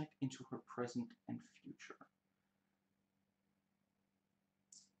insight into her present and future.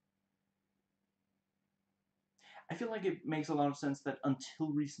 I feel like it makes a lot of sense that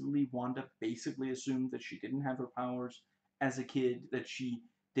until recently, Wanda basically assumed that she didn't have her powers as a kid, that she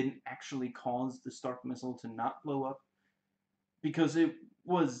didn't actually cause the Stark missile to not blow up, because it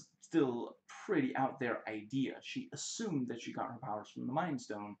was still a pretty out there idea. She assumed that she got her powers from the Mind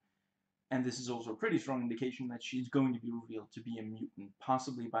Stone, and this is also a pretty strong indication that she's going to be revealed to be a mutant,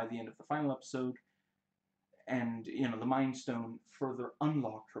 possibly by the end of the final episode. And, the Mind Stone further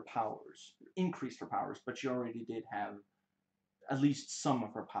unlocked her powers, increased her powers, but she already did have at least some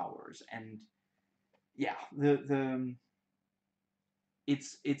of her powers. And, yeah,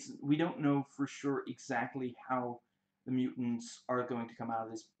 it's we don't know for sure exactly how the mutants are going to come out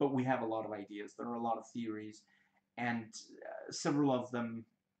of this, but we have a lot of ideas. There are a lot of theories, and several of them,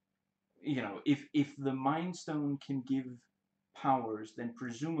 if the Mind Stone can give powers, then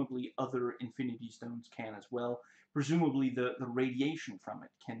presumably other Infinity Stones can as well. Presumably the radiation from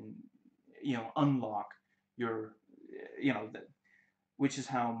it can, unlock your, which is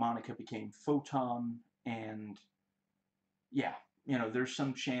how Monica became Photon, and yeah, there's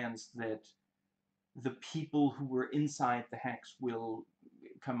some chance that the people who were inside the hex will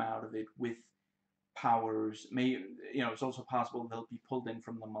come out of it with powers. It's also possible they'll be pulled in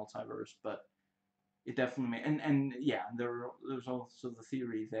from the multiverse, but it definitely may. And yeah, there's also the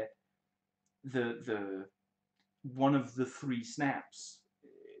theory that the one of the three snaps,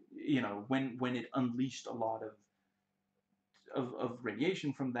 when it unleashed a lot of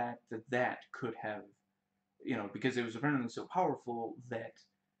radiation from that could have, because it was apparently so powerful that,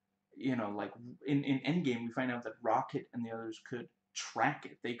 like in Endgame, we find out that Rocket and the others could track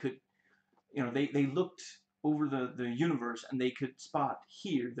it. They could, they looked over the universe and they could spot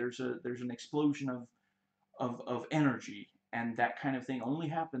here. There's an explosion of energy, and that kind of thing only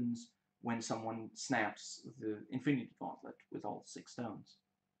happens when someone snaps the Infinity Gauntlet with all 6 stones.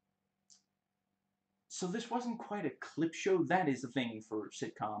 So this wasn't quite a clip show. That is the thing for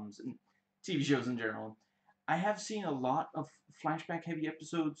sitcoms and TV shows in general. I have seen a lot of flashback-heavy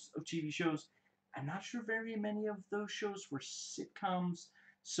episodes of TV shows. I'm not sure very many of those shows were sitcoms,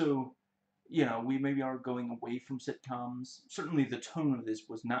 so, we maybe are going away from sitcoms. Certainly the tone of this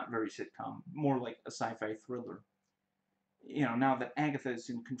was not very sitcom, more like a sci-fi thriller. Now that Agatha is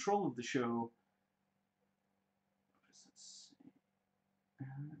in control of the show,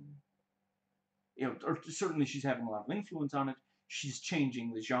 or certainly she's having a lot of influence on it, she's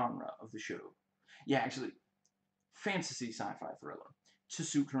changing the genre of the show. Yeah, actually, fantasy sci-fi thriller, to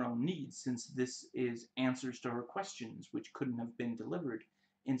suit her own needs, since this is answers to her questions which couldn't have been delivered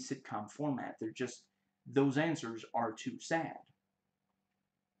in sitcom format. They're just, those answers are too sad.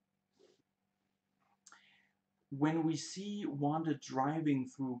 When we see Wanda driving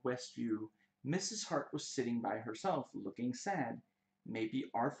through Westview, Mrs. Hart was sitting by herself, looking sad. Maybe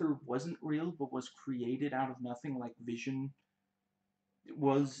Arthur wasn't real, but was created out of nothing, like Vision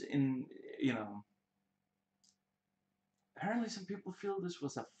was in, Apparently some people feel this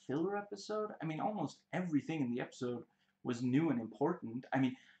was a filler episode. I mean, almost everything in the episode was new and important. I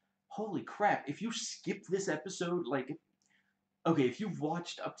mean, holy crap, if you skip this episode, like, okay, if you've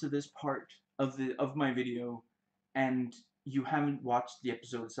watched up to this part of my video and you haven't watched the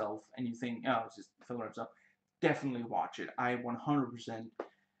episode itself and you think, oh, it's just filler episode, definitely watch it. I 100%,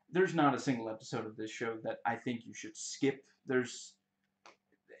 there's not a single episode of this show that I think you should skip.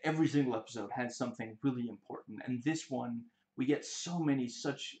 Every single episode has something really important, and this one, we get so many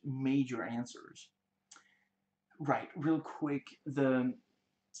such major answers. Right, real quick,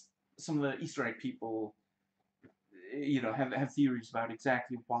 some of the Easter egg people, have theories about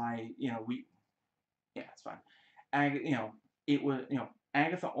exactly why, yeah, it's fine. It was,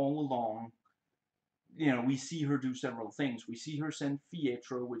 Agatha all along, we see her do several things. We see her send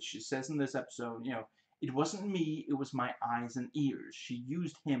Pietro, which she says in this episode, it wasn't me, it was my eyes and ears. She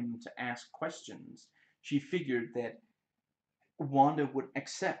used him to ask questions. She figured that Wanda would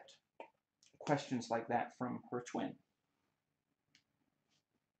accept questions like that from her twin.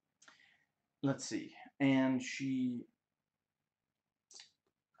 Let's see. And she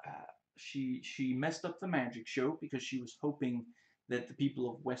she messed up the magic show because she was hoping that the people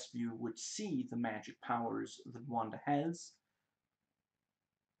of Westview would see the magic powers that Wanda has.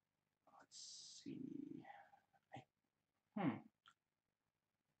 Let's see. Hmm.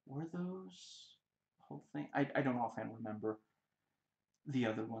 Were those the whole thing? I don't offhand remember the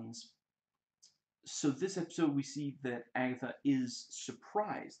other ones. So this episode, we see that Agatha is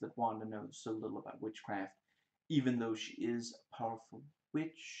surprised that Wanda knows so little about witchcraft, even though she is a powerful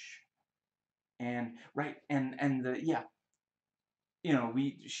witch. And right, and the yeah,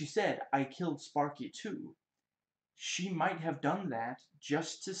 she said I killed Sparky too. She might have done that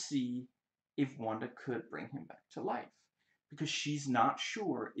just to see if Wanda could bring him back to life, because she's not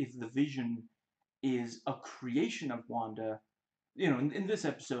sure if the Vision is a creation of Wanda. In this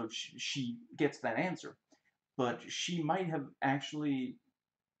episode, she gets that answer, but she might have actually,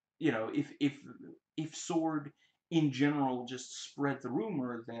 if Sword in general just spread the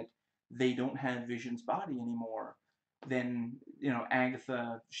rumor that they don't have Vision's body anymore, then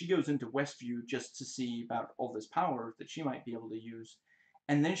Agatha, she goes into Westview just to see about all this power that she might be able to use,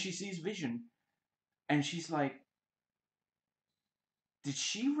 and then she sees Vision, and she's like, did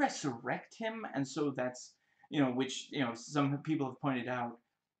she resurrect him? And so that's which some people have pointed out.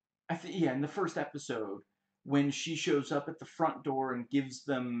 I think, yeah, in the first episode, when she shows up at the front door and gives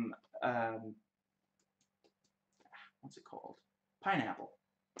them um, what's it called? Pineapple.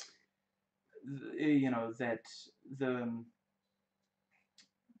 That the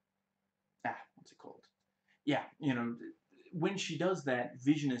what's it called? Yeah, when she does that,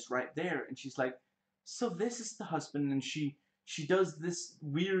 Vision is right there, and she's like, "So this is the husband," and she does this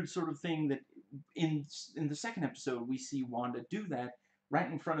weird sort of thing that in the second episode we see Wanda do that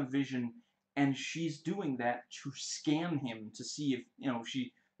right in front of Vision, and she's doing that to scan him to see if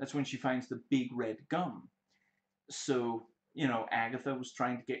she. That's when she finds the big red gum. So, Agatha was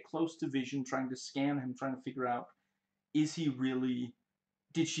trying to get close to Vision, trying to scan him, trying to figure out, is he really,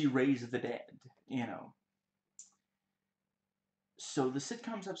 did she raise the dead? You know. So the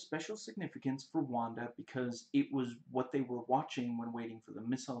sitcoms have special significance for Wanda because it was what they were watching when waiting for the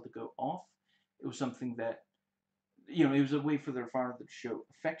missile to go off. It was something that, it was a way for their father to show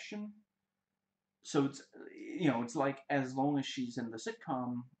affection. So it's like as long as she's in the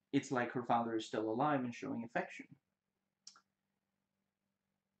sitcom, it's like her father is still alive and showing affection.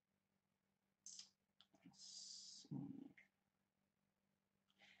 Let's see.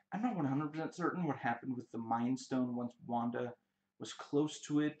 I'm not 100% certain what happened with the Mind Stone once Wanda was close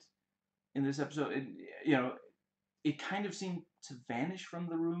to it in this episode. It kind of seemed to vanish from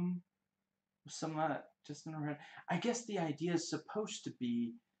the room. Some just in her head. I guess the idea is supposed to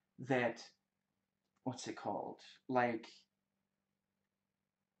be that what's it called? Like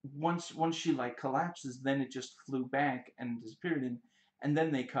once she like collapses, then it just flew back and disappeared, and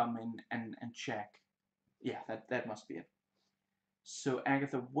then they come in and check. Yeah, that must be it. So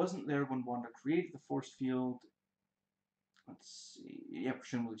Agatha wasn't there when Wanda created the force field. Let's see. Yeah,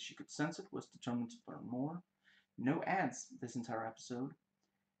 presumably she could sense it, was determined to learn more. No ads this entire episode.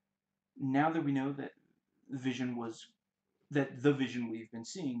 Now that we know that the Vision we've been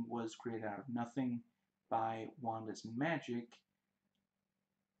seeing was created out of nothing by Wanda's magic,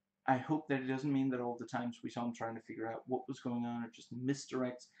 I hope that it doesn't mean that all the times we saw him trying to figure out what was going on are just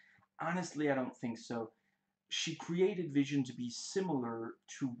misdirects. Honestly, I don't think so. She created Vision to be similar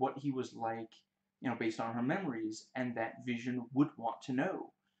to what he was like, based on her memories, and that Vision would want to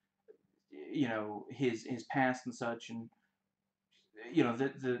know, his past and such, and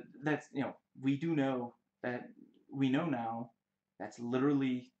that's we do know that we know now that's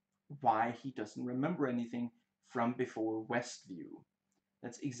literally why he doesn't remember anything from before Westview.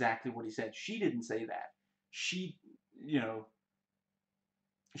 That's exactly what he said. She didn't say that. She, you know,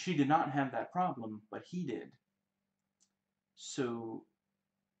 she did not have that problem, but he did. So,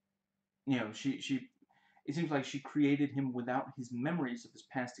 she it seems like she created him without his memories of his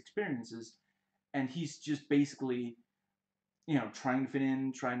past experiences, and he's just basically, trying to fit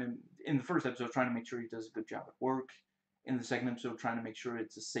in, in the first episode, trying to make sure he does a good job at work. In the second episode, trying to make sure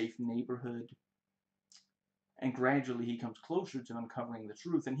it's a safe neighborhood. And gradually he comes closer to uncovering the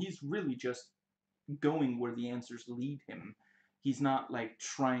truth, and he's really just going where the answers lead him. He's not like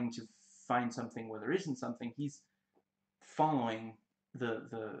trying to find something where there isn't something. He's following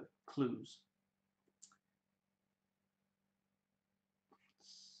the clues.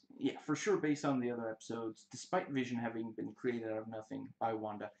 Yeah, for sure, based on the other episodes, despite Vision having been created out of nothing by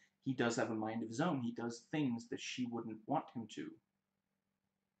Wanda, he does have a mind of his own. He does things that she wouldn't want him to.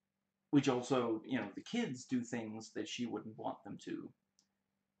 Which also, the kids do things that she wouldn't want them to.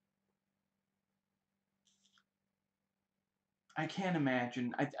 I can't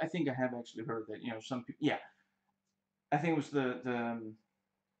imagine. I think I have actually heard that, some people. Yeah, I think it was the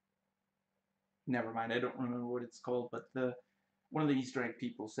never mind. I don't remember what it's called, but the one of the Easter egg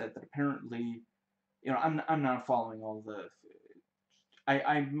people said that apparently, I'm not following all the.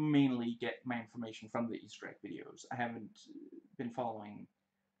 I mainly get my information from the Easter egg videos. I haven't been following.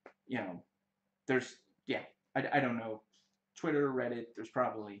 You know, there's yeah. I don't know. Twitter, Reddit. There's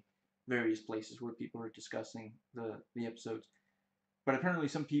probably various places where people are discussing the episodes. But apparently,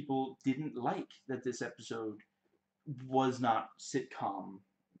 some people didn't like that this episode was not sitcom,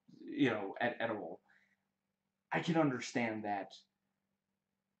 at all. I can understand that.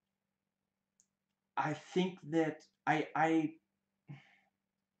 I think that I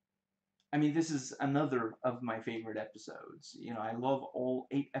mean, this is another of my favorite episodes. I love all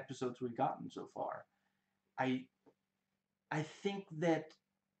 8 episodes we've gotten so far. I I think that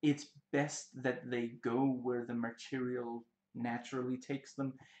it's best that they go where the material naturally takes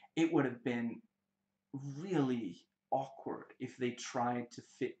them. It would have been really awkward if they tried to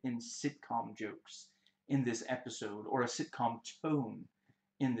fit in sitcom jokes in this episode or a sitcom tone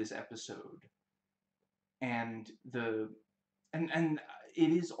in this episode. And and it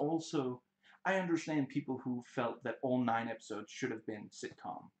is also, I understand people who felt that all 9 episodes should have been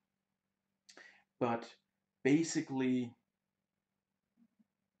sitcom, but basically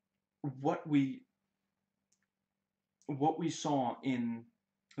what we what we saw in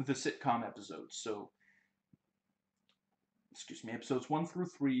the sitcom episodes, so excuse me, episodes 1 through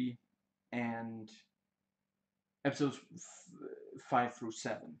 3 and episodes 5 through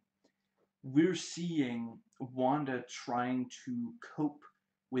 7, we're seeing Wanda trying to cope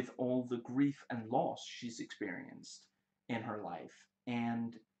with all the grief and loss she's experienced in her life.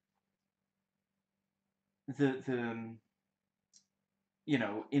 And the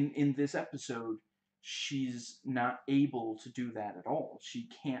in this episode, she's not able to do that at all. She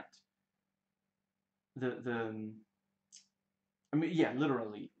can't. The I mean, yeah,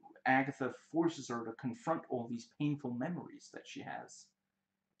 literally, Agatha forces her to confront all these painful memories that she has.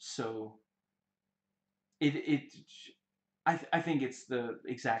 So it I think it's the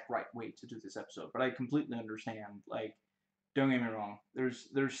exact right way to do this episode, but I completely understand. Like, don't get me wrong.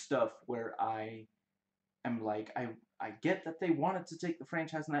 There's stuff where I am like, I get that they wanted to take the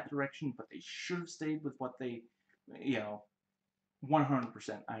franchise in that direction, but they should have stayed with what they, you know,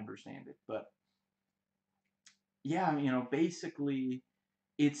 100%. I understand it, but yeah, basically,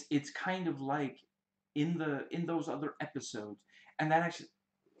 it's kind of like in those other episodes, and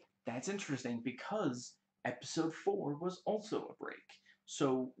that's interesting because episode 4 was also a break.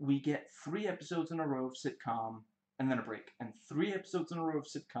 So we get 3 episodes in a row of sitcom and then a break, and 3 episodes in a row of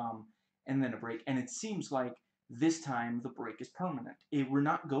sitcom and then a break. And it seems like this time the break is permanent. We're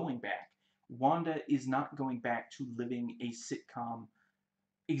not going back. Wanda is not going back to living a sitcom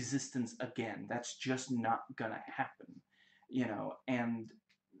existence again. That's just not gonna happen, And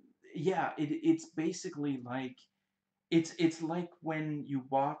yeah, it's basically like it's like when you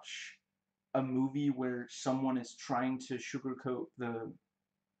watch a movie where someone is trying to sugarcoat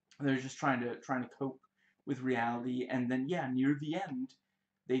they're just trying to cope with reality, and then yeah, near the end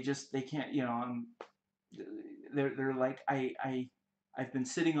they can't, they're like, I've been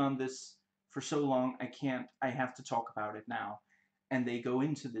sitting on this for so long, I have to talk about it now, and they go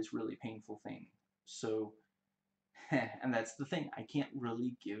into this really painful thing. So and that's the thing, I can't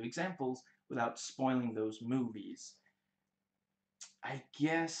really give examples without spoiling those movies. I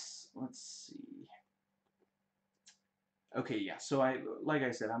guess, let's see. Okay, yeah. So like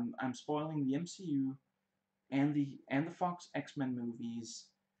I said, I'm spoiling the MCU and the Fox X-Men movies.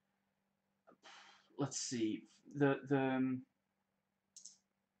 Let's see. The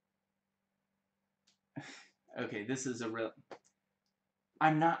okay, this is a real.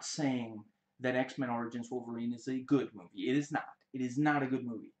 I'm not saying that X-Men Origins Wolverine is a good movie. It is not. It is not a good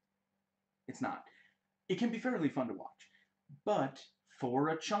movie. It's not. It can be fairly fun to watch, but for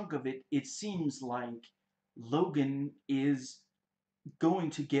a chunk of it, it seems like Logan is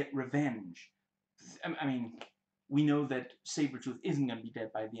going to get revenge. I mean, we know that Sabretooth isn't going to be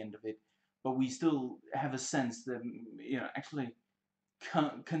dead by the end of it, but we still have a sense that, actually,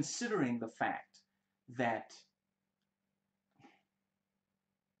 considering the fact that.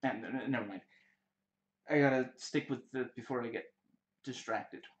 And never mind. I gotta stick with the before I get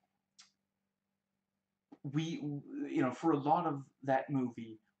distracted. We, for a lot of that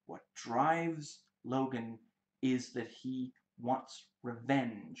movie, what drives Logan is that he wants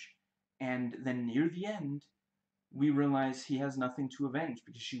revenge. And then near the end, we realize he has nothing to avenge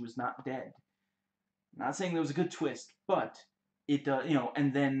because she was not dead. I'm not saying there was a good twist, but it does,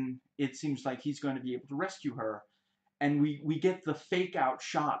 and then it seems like he's going to be able to rescue her. and we get the fake out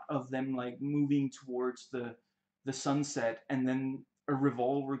shot of them like moving towards the sunset, and then a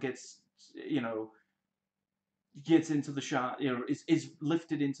revolver gets, you know, gets into the shot, you know, is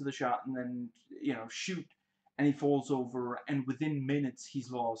lifted into the shot, and then, you know, shoot, and he falls over, and within minutes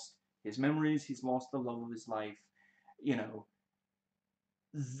he's lost his memories, he's lost the love of his life, you know.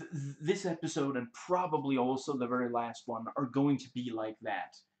 This episode, and probably also the very last one, are going to be like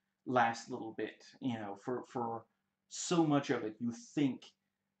that last little bit, you know, for so much of it you think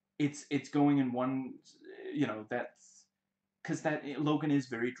it's going in one, you know, that's because that Logan is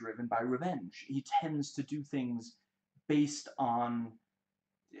very driven by revenge. He tends to do things based on,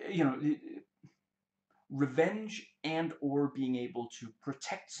 you know, revenge and or being able to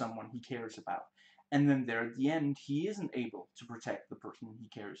protect someone he cares about. And then there at the end, he isn't able to protect the person he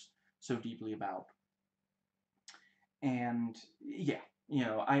cares so deeply about. And yeah, you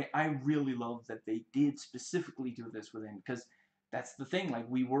know, I really love that they did specifically do this with him, because that's the thing. Like,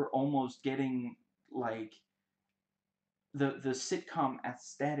 we were almost getting like the sitcom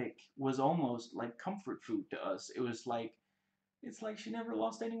aesthetic was almost like comfort food to us. It was like, it's like she never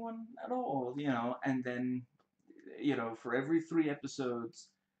lost anyone at all, you know. And then, you know, for every 3 episodes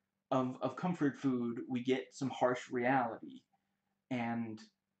of comfort food, we get some harsh reality. And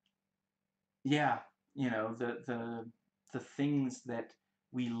yeah, you know, the things that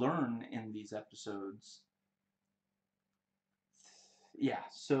we learn in these episodes. Yeah,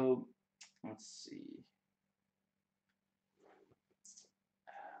 so let's see.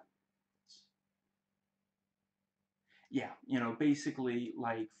 Yeah, you know, basically,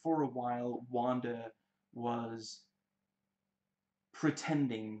 like, for a while, Wanda was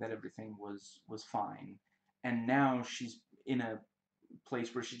pretending that everything was fine, and now she's in a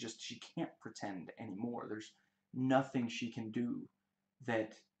place where she can't pretend anymore. There's nothing she can do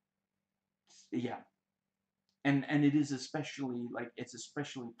that, yeah. And it is especially, like, it's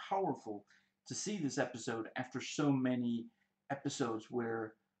especially powerful to see this episode after so many episodes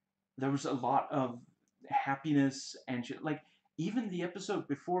where there was a lot of happiness and shit. Like, even the episode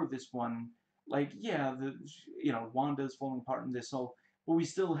before this one, like, yeah, the, you know, Wanda's falling apart in this whole, but we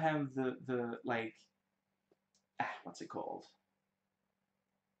still have the like, what's it called?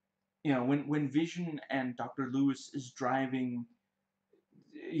 You know, when Vision and Dr. Lewis is driving,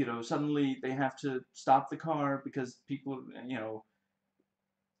 you know, suddenly they have to stop the car because people, you know,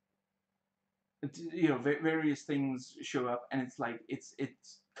 various things show up, and it's like, it's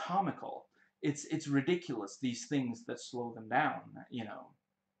comical, it's ridiculous, these things that slow them down, you know.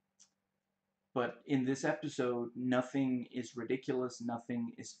 But in this episode, nothing is ridiculous,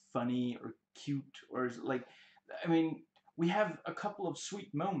 nothing is funny or cute or like, I mean, we have a couple of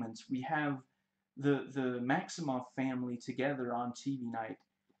sweet moments. We have the Maximoff family together on TV night,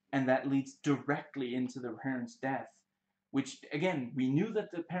 and that leads directly into their parents' death, which, again, we knew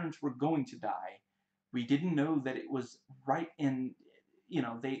that the parents were going to die. We didn't know that it was right in, you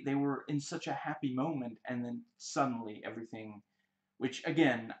know, they were in such a happy moment, and then suddenly everything, which,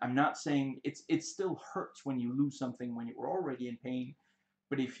 again, I'm not saying it still hurts when you lose something when you were already in pain,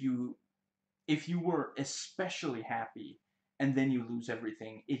 but if you were especially happy and then you lose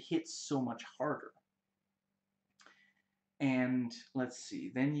everything, it hits so much harder. And let's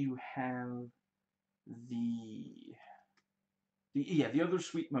see, then you have the the other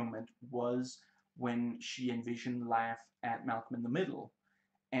sweet moment was when she and Vision laugh at Malcolm in the Middle.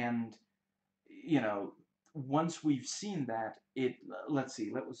 And, you know, once we've seen that, it, let's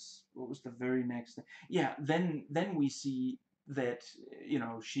see, what was the very next thing? Yeah, then we see that, you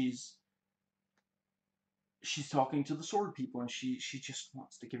know, she's talking to the sword people, and she just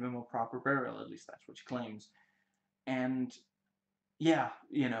wants to give him a proper burial. At least that's what she claims. And yeah,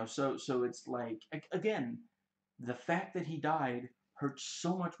 you know, so it's like, again, the fact that he died hurts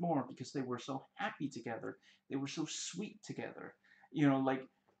so much more because they were so happy together. They were so sweet together. You know, like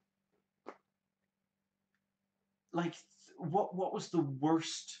what was the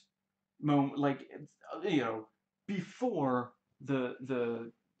worst moment, like, you know, before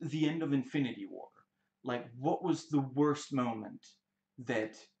the end of Infinity War? Like, what was the worst moment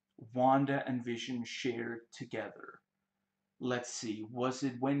that Wanda and Vision shared together? Let's see, was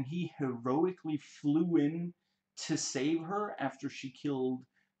it when he heroically flew in to save her after she killed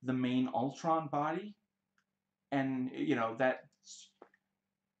the main Ultron body? And, you know, that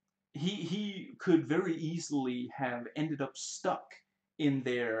he could very easily have ended up stuck in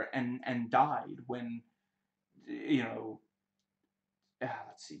there and died when, you know,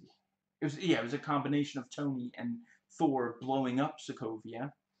 let's see, it was a combination of Tony and Thor blowing up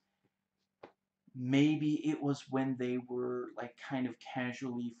Sokovia. Maybe it was when they were like kind of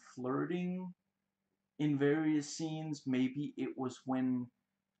casually flirting in various scenes. Maybe it was when,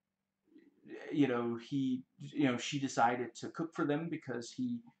 she decided to cook for them because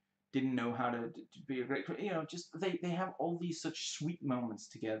he didn't know how to be a great cook. Just they have all these such sweet moments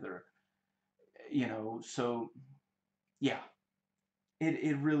together. So yeah,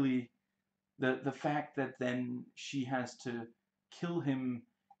 it really, the fact that then she has to kill him,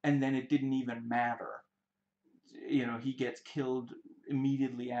 and then it didn't even matter. He gets killed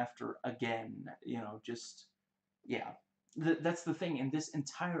immediately after again. Just, yeah. That's the thing in this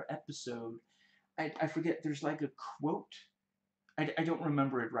entire episode. I forget. There's like a quote. I don't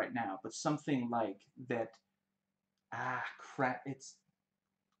remember it right now, but something like that. Ah, crap!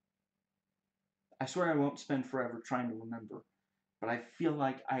 I swear I won't spend forever trying to remember, but I feel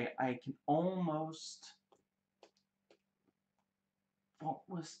like I can almost. What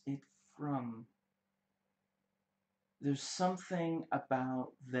was it from? There's something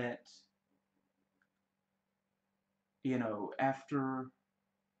about that. After,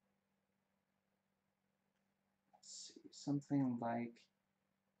 let's see, something like,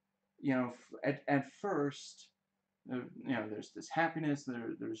 at first, there's this happiness,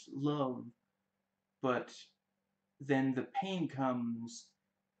 there's love, but then the pain comes,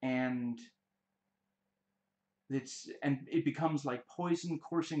 and it becomes like poison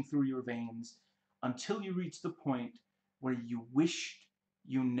coursing through your veins until you reach the point where you wished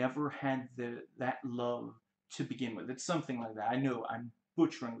you never had that love to begin with. It's something like that. I know I'm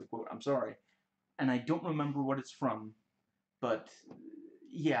butchering the quote. I'm sorry, and I don't remember what it's from, but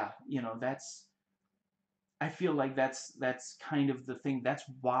yeah, that's. I feel like that's kind of the thing. That's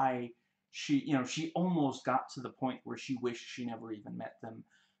why she almost got to the point where she wished she never even met them.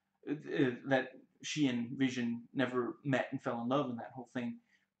 That she and Vision never met and fell in love and that whole thing.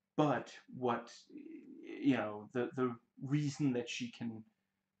 But what, the reason that she can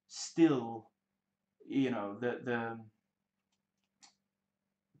still, the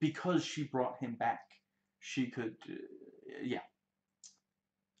because she brought him back, she could, yeah.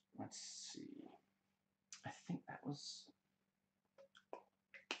 Let's see. I think that was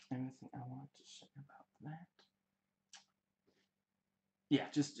everything I wanted to say about that. Yeah,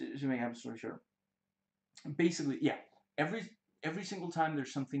 just to make a story short. Basically, yeah, every single time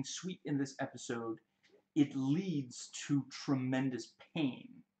there's something sweet in this episode, it leads to tremendous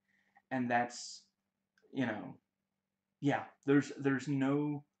pain, and that's, you know, yeah. There's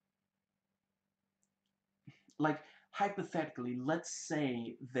no, like, hypothetically, let's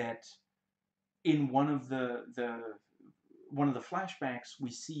say that in one of the flashbacks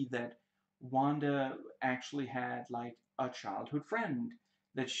we see that Wanda actually had like a childhood friend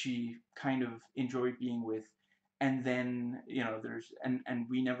that she kind of enjoyed being with, and then there's and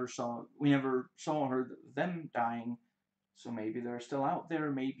we never saw them dying, so maybe they're still out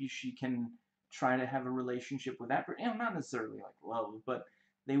there. Maybe she can try to have a relationship with that, but not necessarily like love, but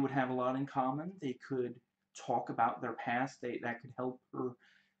they would have a lot in common. They could talk about their past. That could help her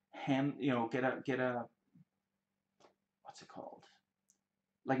get a what's it called?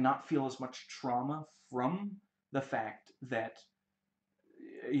 Like, not feel as much trauma from the fact that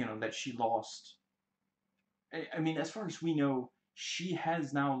that she lost. I mean, as far as we know, she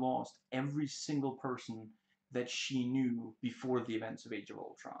has now lost every single person that she knew before the events of Age of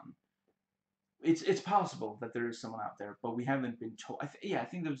Ultron. It's possible that there is someone out there, but we haven't been told. I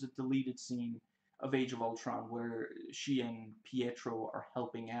think there was a deleted scene of Age of Ultron where she and Pietro are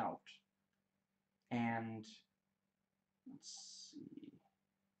helping out, and let's see.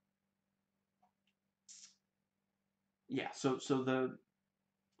 Yeah, so the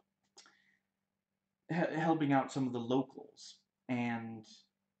helping out some of the locals, and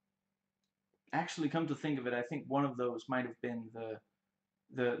actually, come to think of it, I think one of those might have been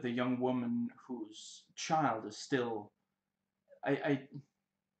the young woman whose child is still. I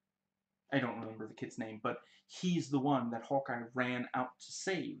don't remember the kid's name, but he's the one that Hawkeye ran out to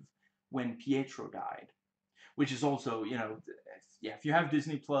save when Pietro died, which is also, yeah, if you have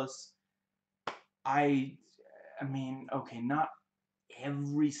Disney Plus, I I mean, okay, not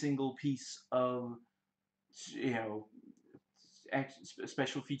every single piece of you know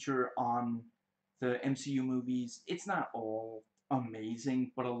special feature on the MCU movies. It's not all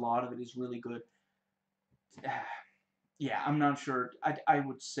amazing, but a lot of it is really good. Yeah, I'm not sure. I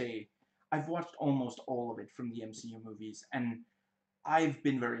would say I've watched almost all of it from the MCU movies, and I've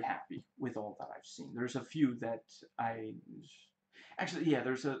been very happy with all that I've seen. There's a few that I actually, yeah,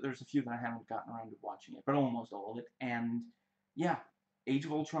 there's a few that I haven't gotten around to watching it, but almost all of it. And yeah, Age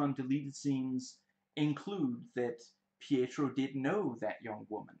of Ultron deleted scenes include that Pietro did know that young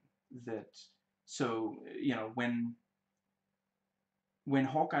woman. That, so when when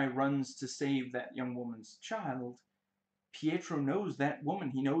Hawkeye runs to save that young woman's child, Pietro knows that woman.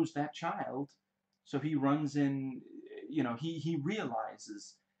 He knows that child. So he runs in, he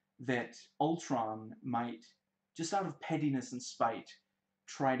realizes that Ultron might, just out of pettiness and spite,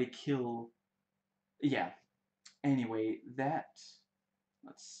 try to kill. Yeah. Anyway,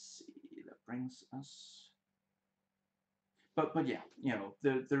 let's see, that brings us. But yeah,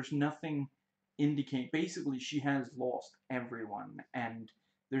 there's nothing indicate. Basically, she has lost everyone, and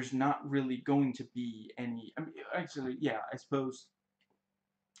there's not really going to be any. I mean, actually, yeah, I suppose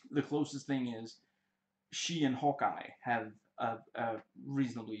the closest thing is she and Hawkeye have a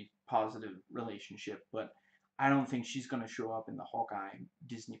reasonably positive relationship, but I don't think she's going to show up in the Hawkeye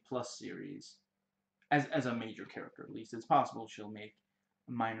Disney Plus series as a major character. At least it's possible she'll make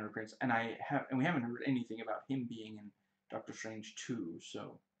a minor appearance, and we haven't heard anything about him being in Doctor Strange 2.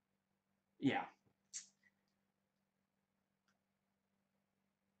 So yeah.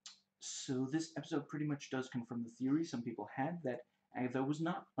 So this episode pretty much does confirm the theory some people had that Agatha was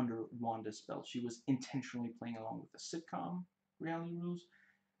not under Wanda's spell. She was intentionally playing along with the sitcom reality rules.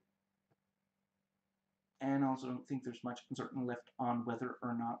 And I also don't think there's much uncertainty left on whether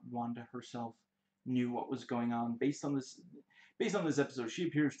or not Wanda herself knew what was going on. Based on this episode, she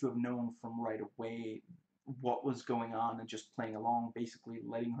appears to have known from right away what was going on and just playing along, basically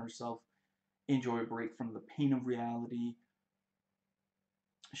letting herself enjoy a break from the pain of reality.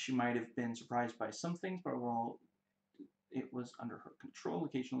 She might have been surprised by some things, but overall, it was under her control.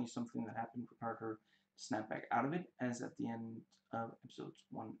 Occasionally, something that happened required her to snap back out of it, as at the end of episodes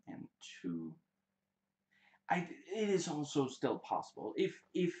 1 and 2. It is also still possible. If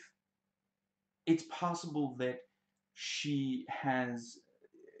it's possible that she has,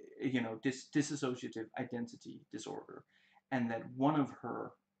 dissociative identity disorder, and that one of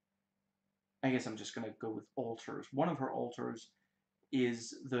her, I guess I'm just gonna go with alters. One of her alters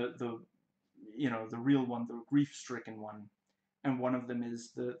is the real one, the grief-stricken one, and one of them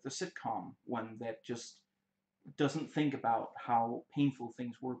is the sitcom one that just doesn't think about how painful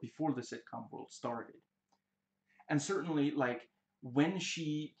things were before the sitcom world started. And certainly, like, when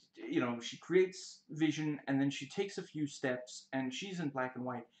she creates Vision, and then she takes a few steps and she's in black and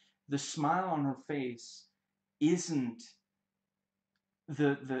white, the smile on her face isn't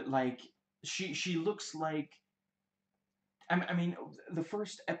the like, she looks like, I mean, the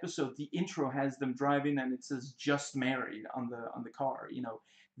first episode, the intro has them driving, and it says "just married" on the car.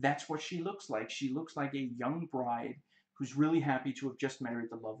 That's what she looks like. She looks like a young bride who's really happy to have just married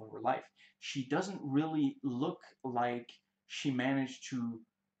the love of her life. She doesn't really look like she managed to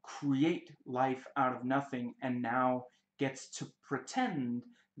create life out of nothing and now gets to pretend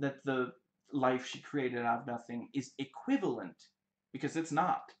that the life she created out of nothing is equivalent, because it's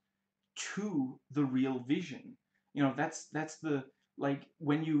not, to the real Vision. That's the, like,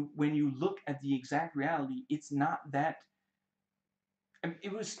 when you look at the exact reality, it's not that. I mean,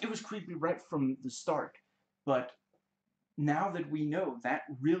 it was creepy right from the start, but now that we know that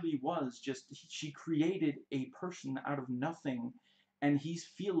really was just, she created a person out of nothing, and he's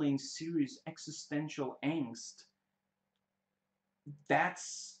feeling serious existential angst.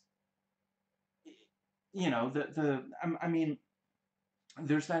 That's, I mean,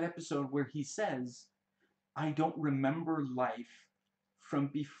 there's that episode where he says, "I don't remember life from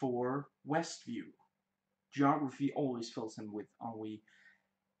before Westview." Geography always fills him with ennui.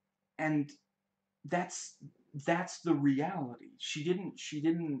 And that's that's the reality. She didn't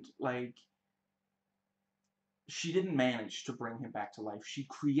manage to bring him back to life. She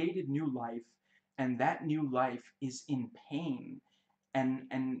created new life, and that new life is in pain.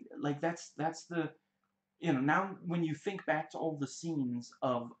 And like, that's the, now when you think back to all the scenes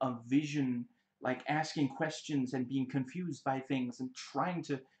of Vision, like, asking questions and being confused by things and trying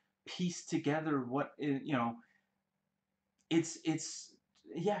to piece together what it's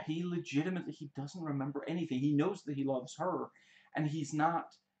yeah, he doesn't remember anything. He knows that he loves her, and he's not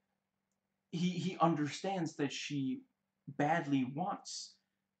he understands that she badly wants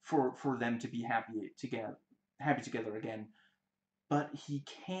for them to be happy together again, but he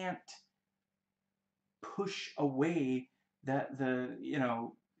can't push away that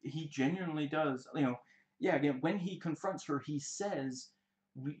he genuinely does. Yeah, again, when he confronts her, he says,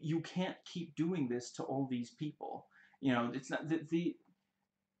 "You can't keep doing this to all these people." It's not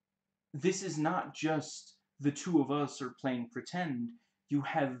this is not just the two of us are playing pretend. You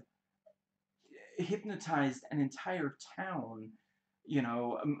have hypnotized an entire town.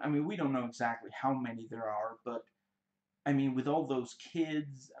 I mean, we don't know exactly how many there are, but I mean, with all those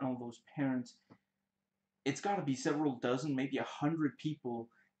kids and all those parents, it's got to be several dozen, maybe 100 people,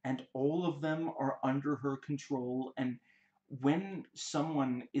 and all of them are under her control. And when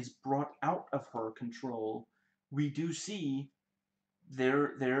someone is brought out of her control, we do see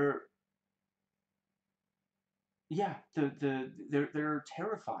they're yeah, they're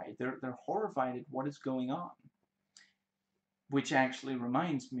terrified. They're horrified at what is going on. Which actually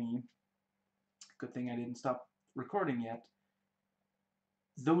reminds me, good thing I didn't stop recording yet.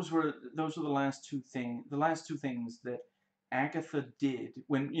 Those were the last two things that Agatha did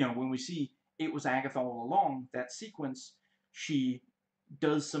when we see it was Agatha all along. That sequence, she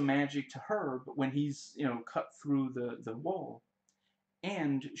does some magic to her, but when he's cut through the wall,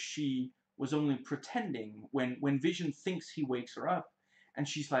 and she was only pretending when Vision thinks he wakes her up, and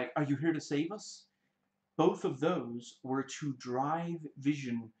she's like, "Are you here to save us?" Both of those were to drive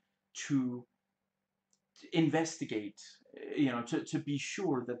Vision to investigate, to be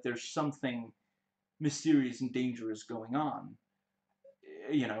sure that there's something mysterious and dangerous going on.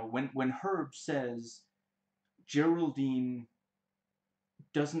 When Herb says Geraldine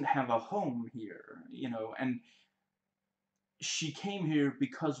doesn't have a home here, and she came here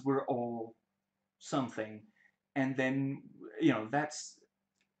because we're all something, and then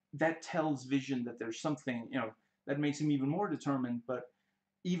that tells Vision that there's something, that makes him even more determined, but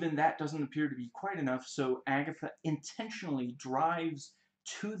even that doesn't appear to be quite enough, so Agatha intentionally drives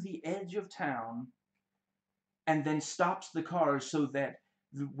to the edge of town and then stops the car so that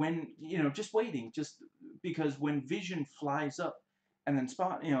when, just waiting, just because when Vision flies up and then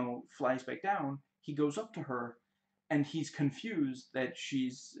flies back down, he goes up to her and he's confused that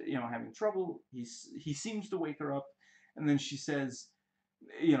she's, having trouble. He seems to wake her up, and then she says,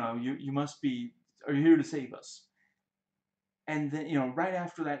 you must be, are you here to save us? And then, right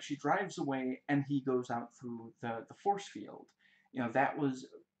after that, she drives away, and he goes out through the force field. That was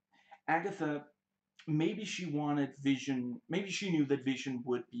Agatha. Maybe she wanted Vision. Maybe she knew that Vision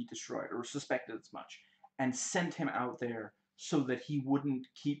would be destroyed, or suspected as much, and sent him out there so that he wouldn't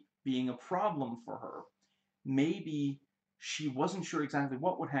keep being a problem for her. Maybe she wasn't sure exactly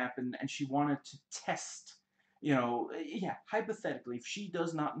what would happen, and she wanted to test. Yeah, hypothetically, if she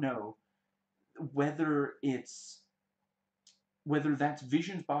does not know whether it's whether that's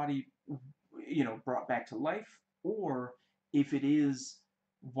Vision's body, brought back to life, or if it is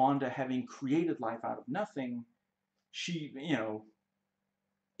Wanda having created life out of nothing, she,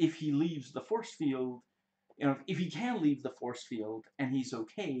 if he leaves the force field, if he can leave the force field and he's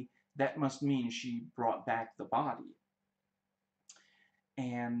okay, that must mean she brought back the body.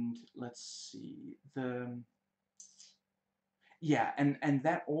 And let's see, and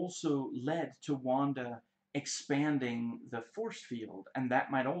that also led to Wanda expanding the force field, and that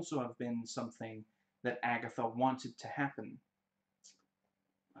might also have been something that Agatha wanted to happen.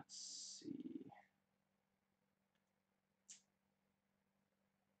 Let's see.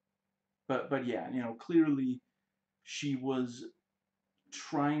 But yeah, clearly she was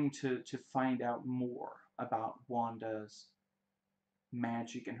trying to find out more about Wanda's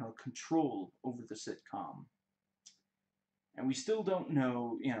magic and her control over the sitcom. And we still don't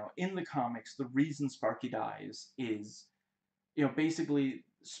know, in the comics, the reason Sparky dies is, basically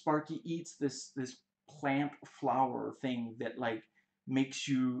Sparky eats this plant flower thing that like makes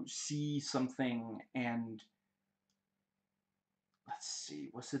you see something, and let's see,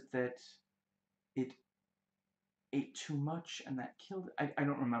 was it that it ate too much and that killed it? I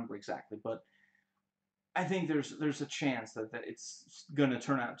don't remember exactly, but I think there's a chance that it's gonna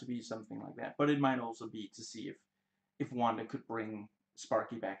turn out to be something like that. But it might also be to see if Wanda could bring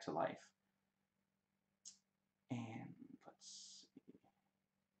Sparky back to life. And let's see.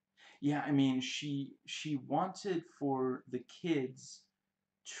 Yeah, I mean, she wanted for the kids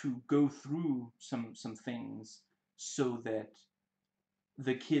to go through some things so that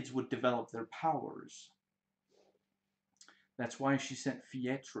the kids would develop their powers. That's why she sent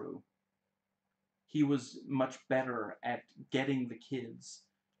Pietro. He was much better at getting the kids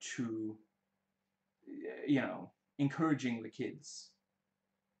to, encouraging the kids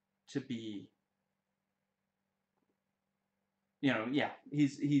to be, yeah,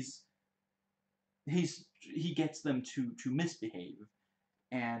 he gets them to misbehave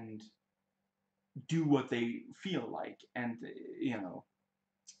and do what they feel like, and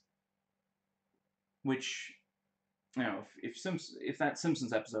which, if that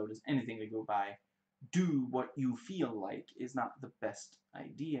Simpsons episode is anything to go by, do what you feel like is not the best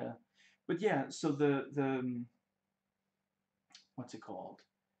idea. But yeah, so the what's it called?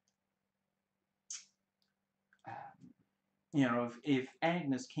 If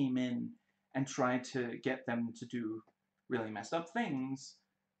Agnes came in and tried to get them to do really messed up things,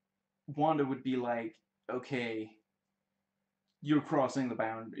 Wanda would be like, okay, you're crossing the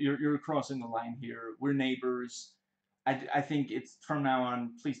bound, you're crossing the line here. We're neighbors. I think it's from now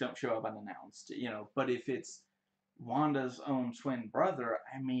on, please don't show up unannounced, But if it's Wanda's own twin brother,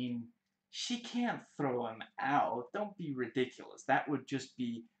 I mean, she can't throw him out. Don't be ridiculous. That would just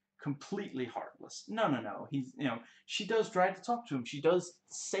be completely heartless. No, no, no. She does try to talk to him. She does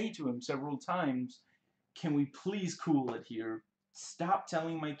say to him several times, can we please cool it here? Stop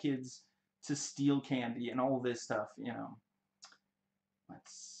telling my kids to steal candy and all this stuff.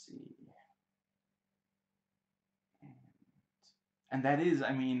 Let's see. And that is,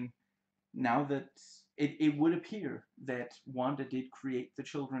 I mean, now that it would appear that Wanda did create the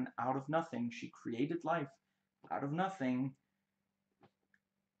children out of nothing. She created life out of nothing,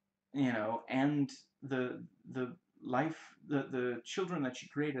 and the life the children that she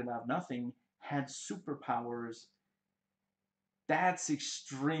created out of nothing had superpowers. That's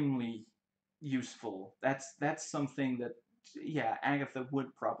extremely useful. That's something that, yeah, Agatha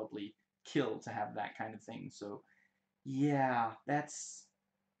would probably kill to have that kind of thing. So yeah,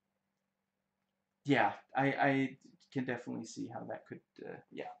 I can definitely see how that could,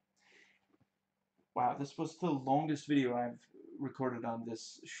 yeah. Wow, this was the longest video I've recorded on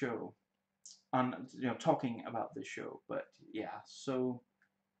this show, talking about this show. But yeah, so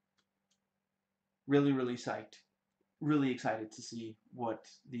really, really psyched, really excited to see what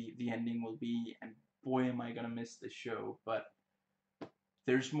the ending will be, and boy, am I gonna miss this show. But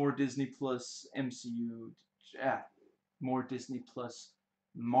there's more Disney Plus MCU, yeah, more Disney Plus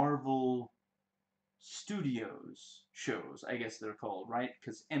Marvel Studios shows, I guess they're called, right?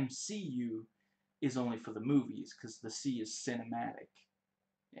 Because MCU is only for the movies, because the C is cinematic.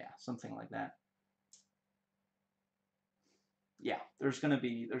 Yeah, something like that. Yeah, there's gonna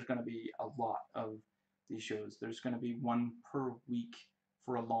be a lot of these shows. There's gonna be one per week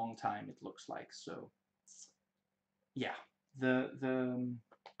for a long time, it looks like. So yeah, the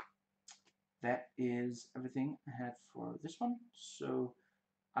that is everything I had for this one. So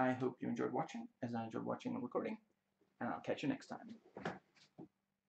I hope you enjoyed watching, as I enjoyed watching and recording, and I'll catch you next time.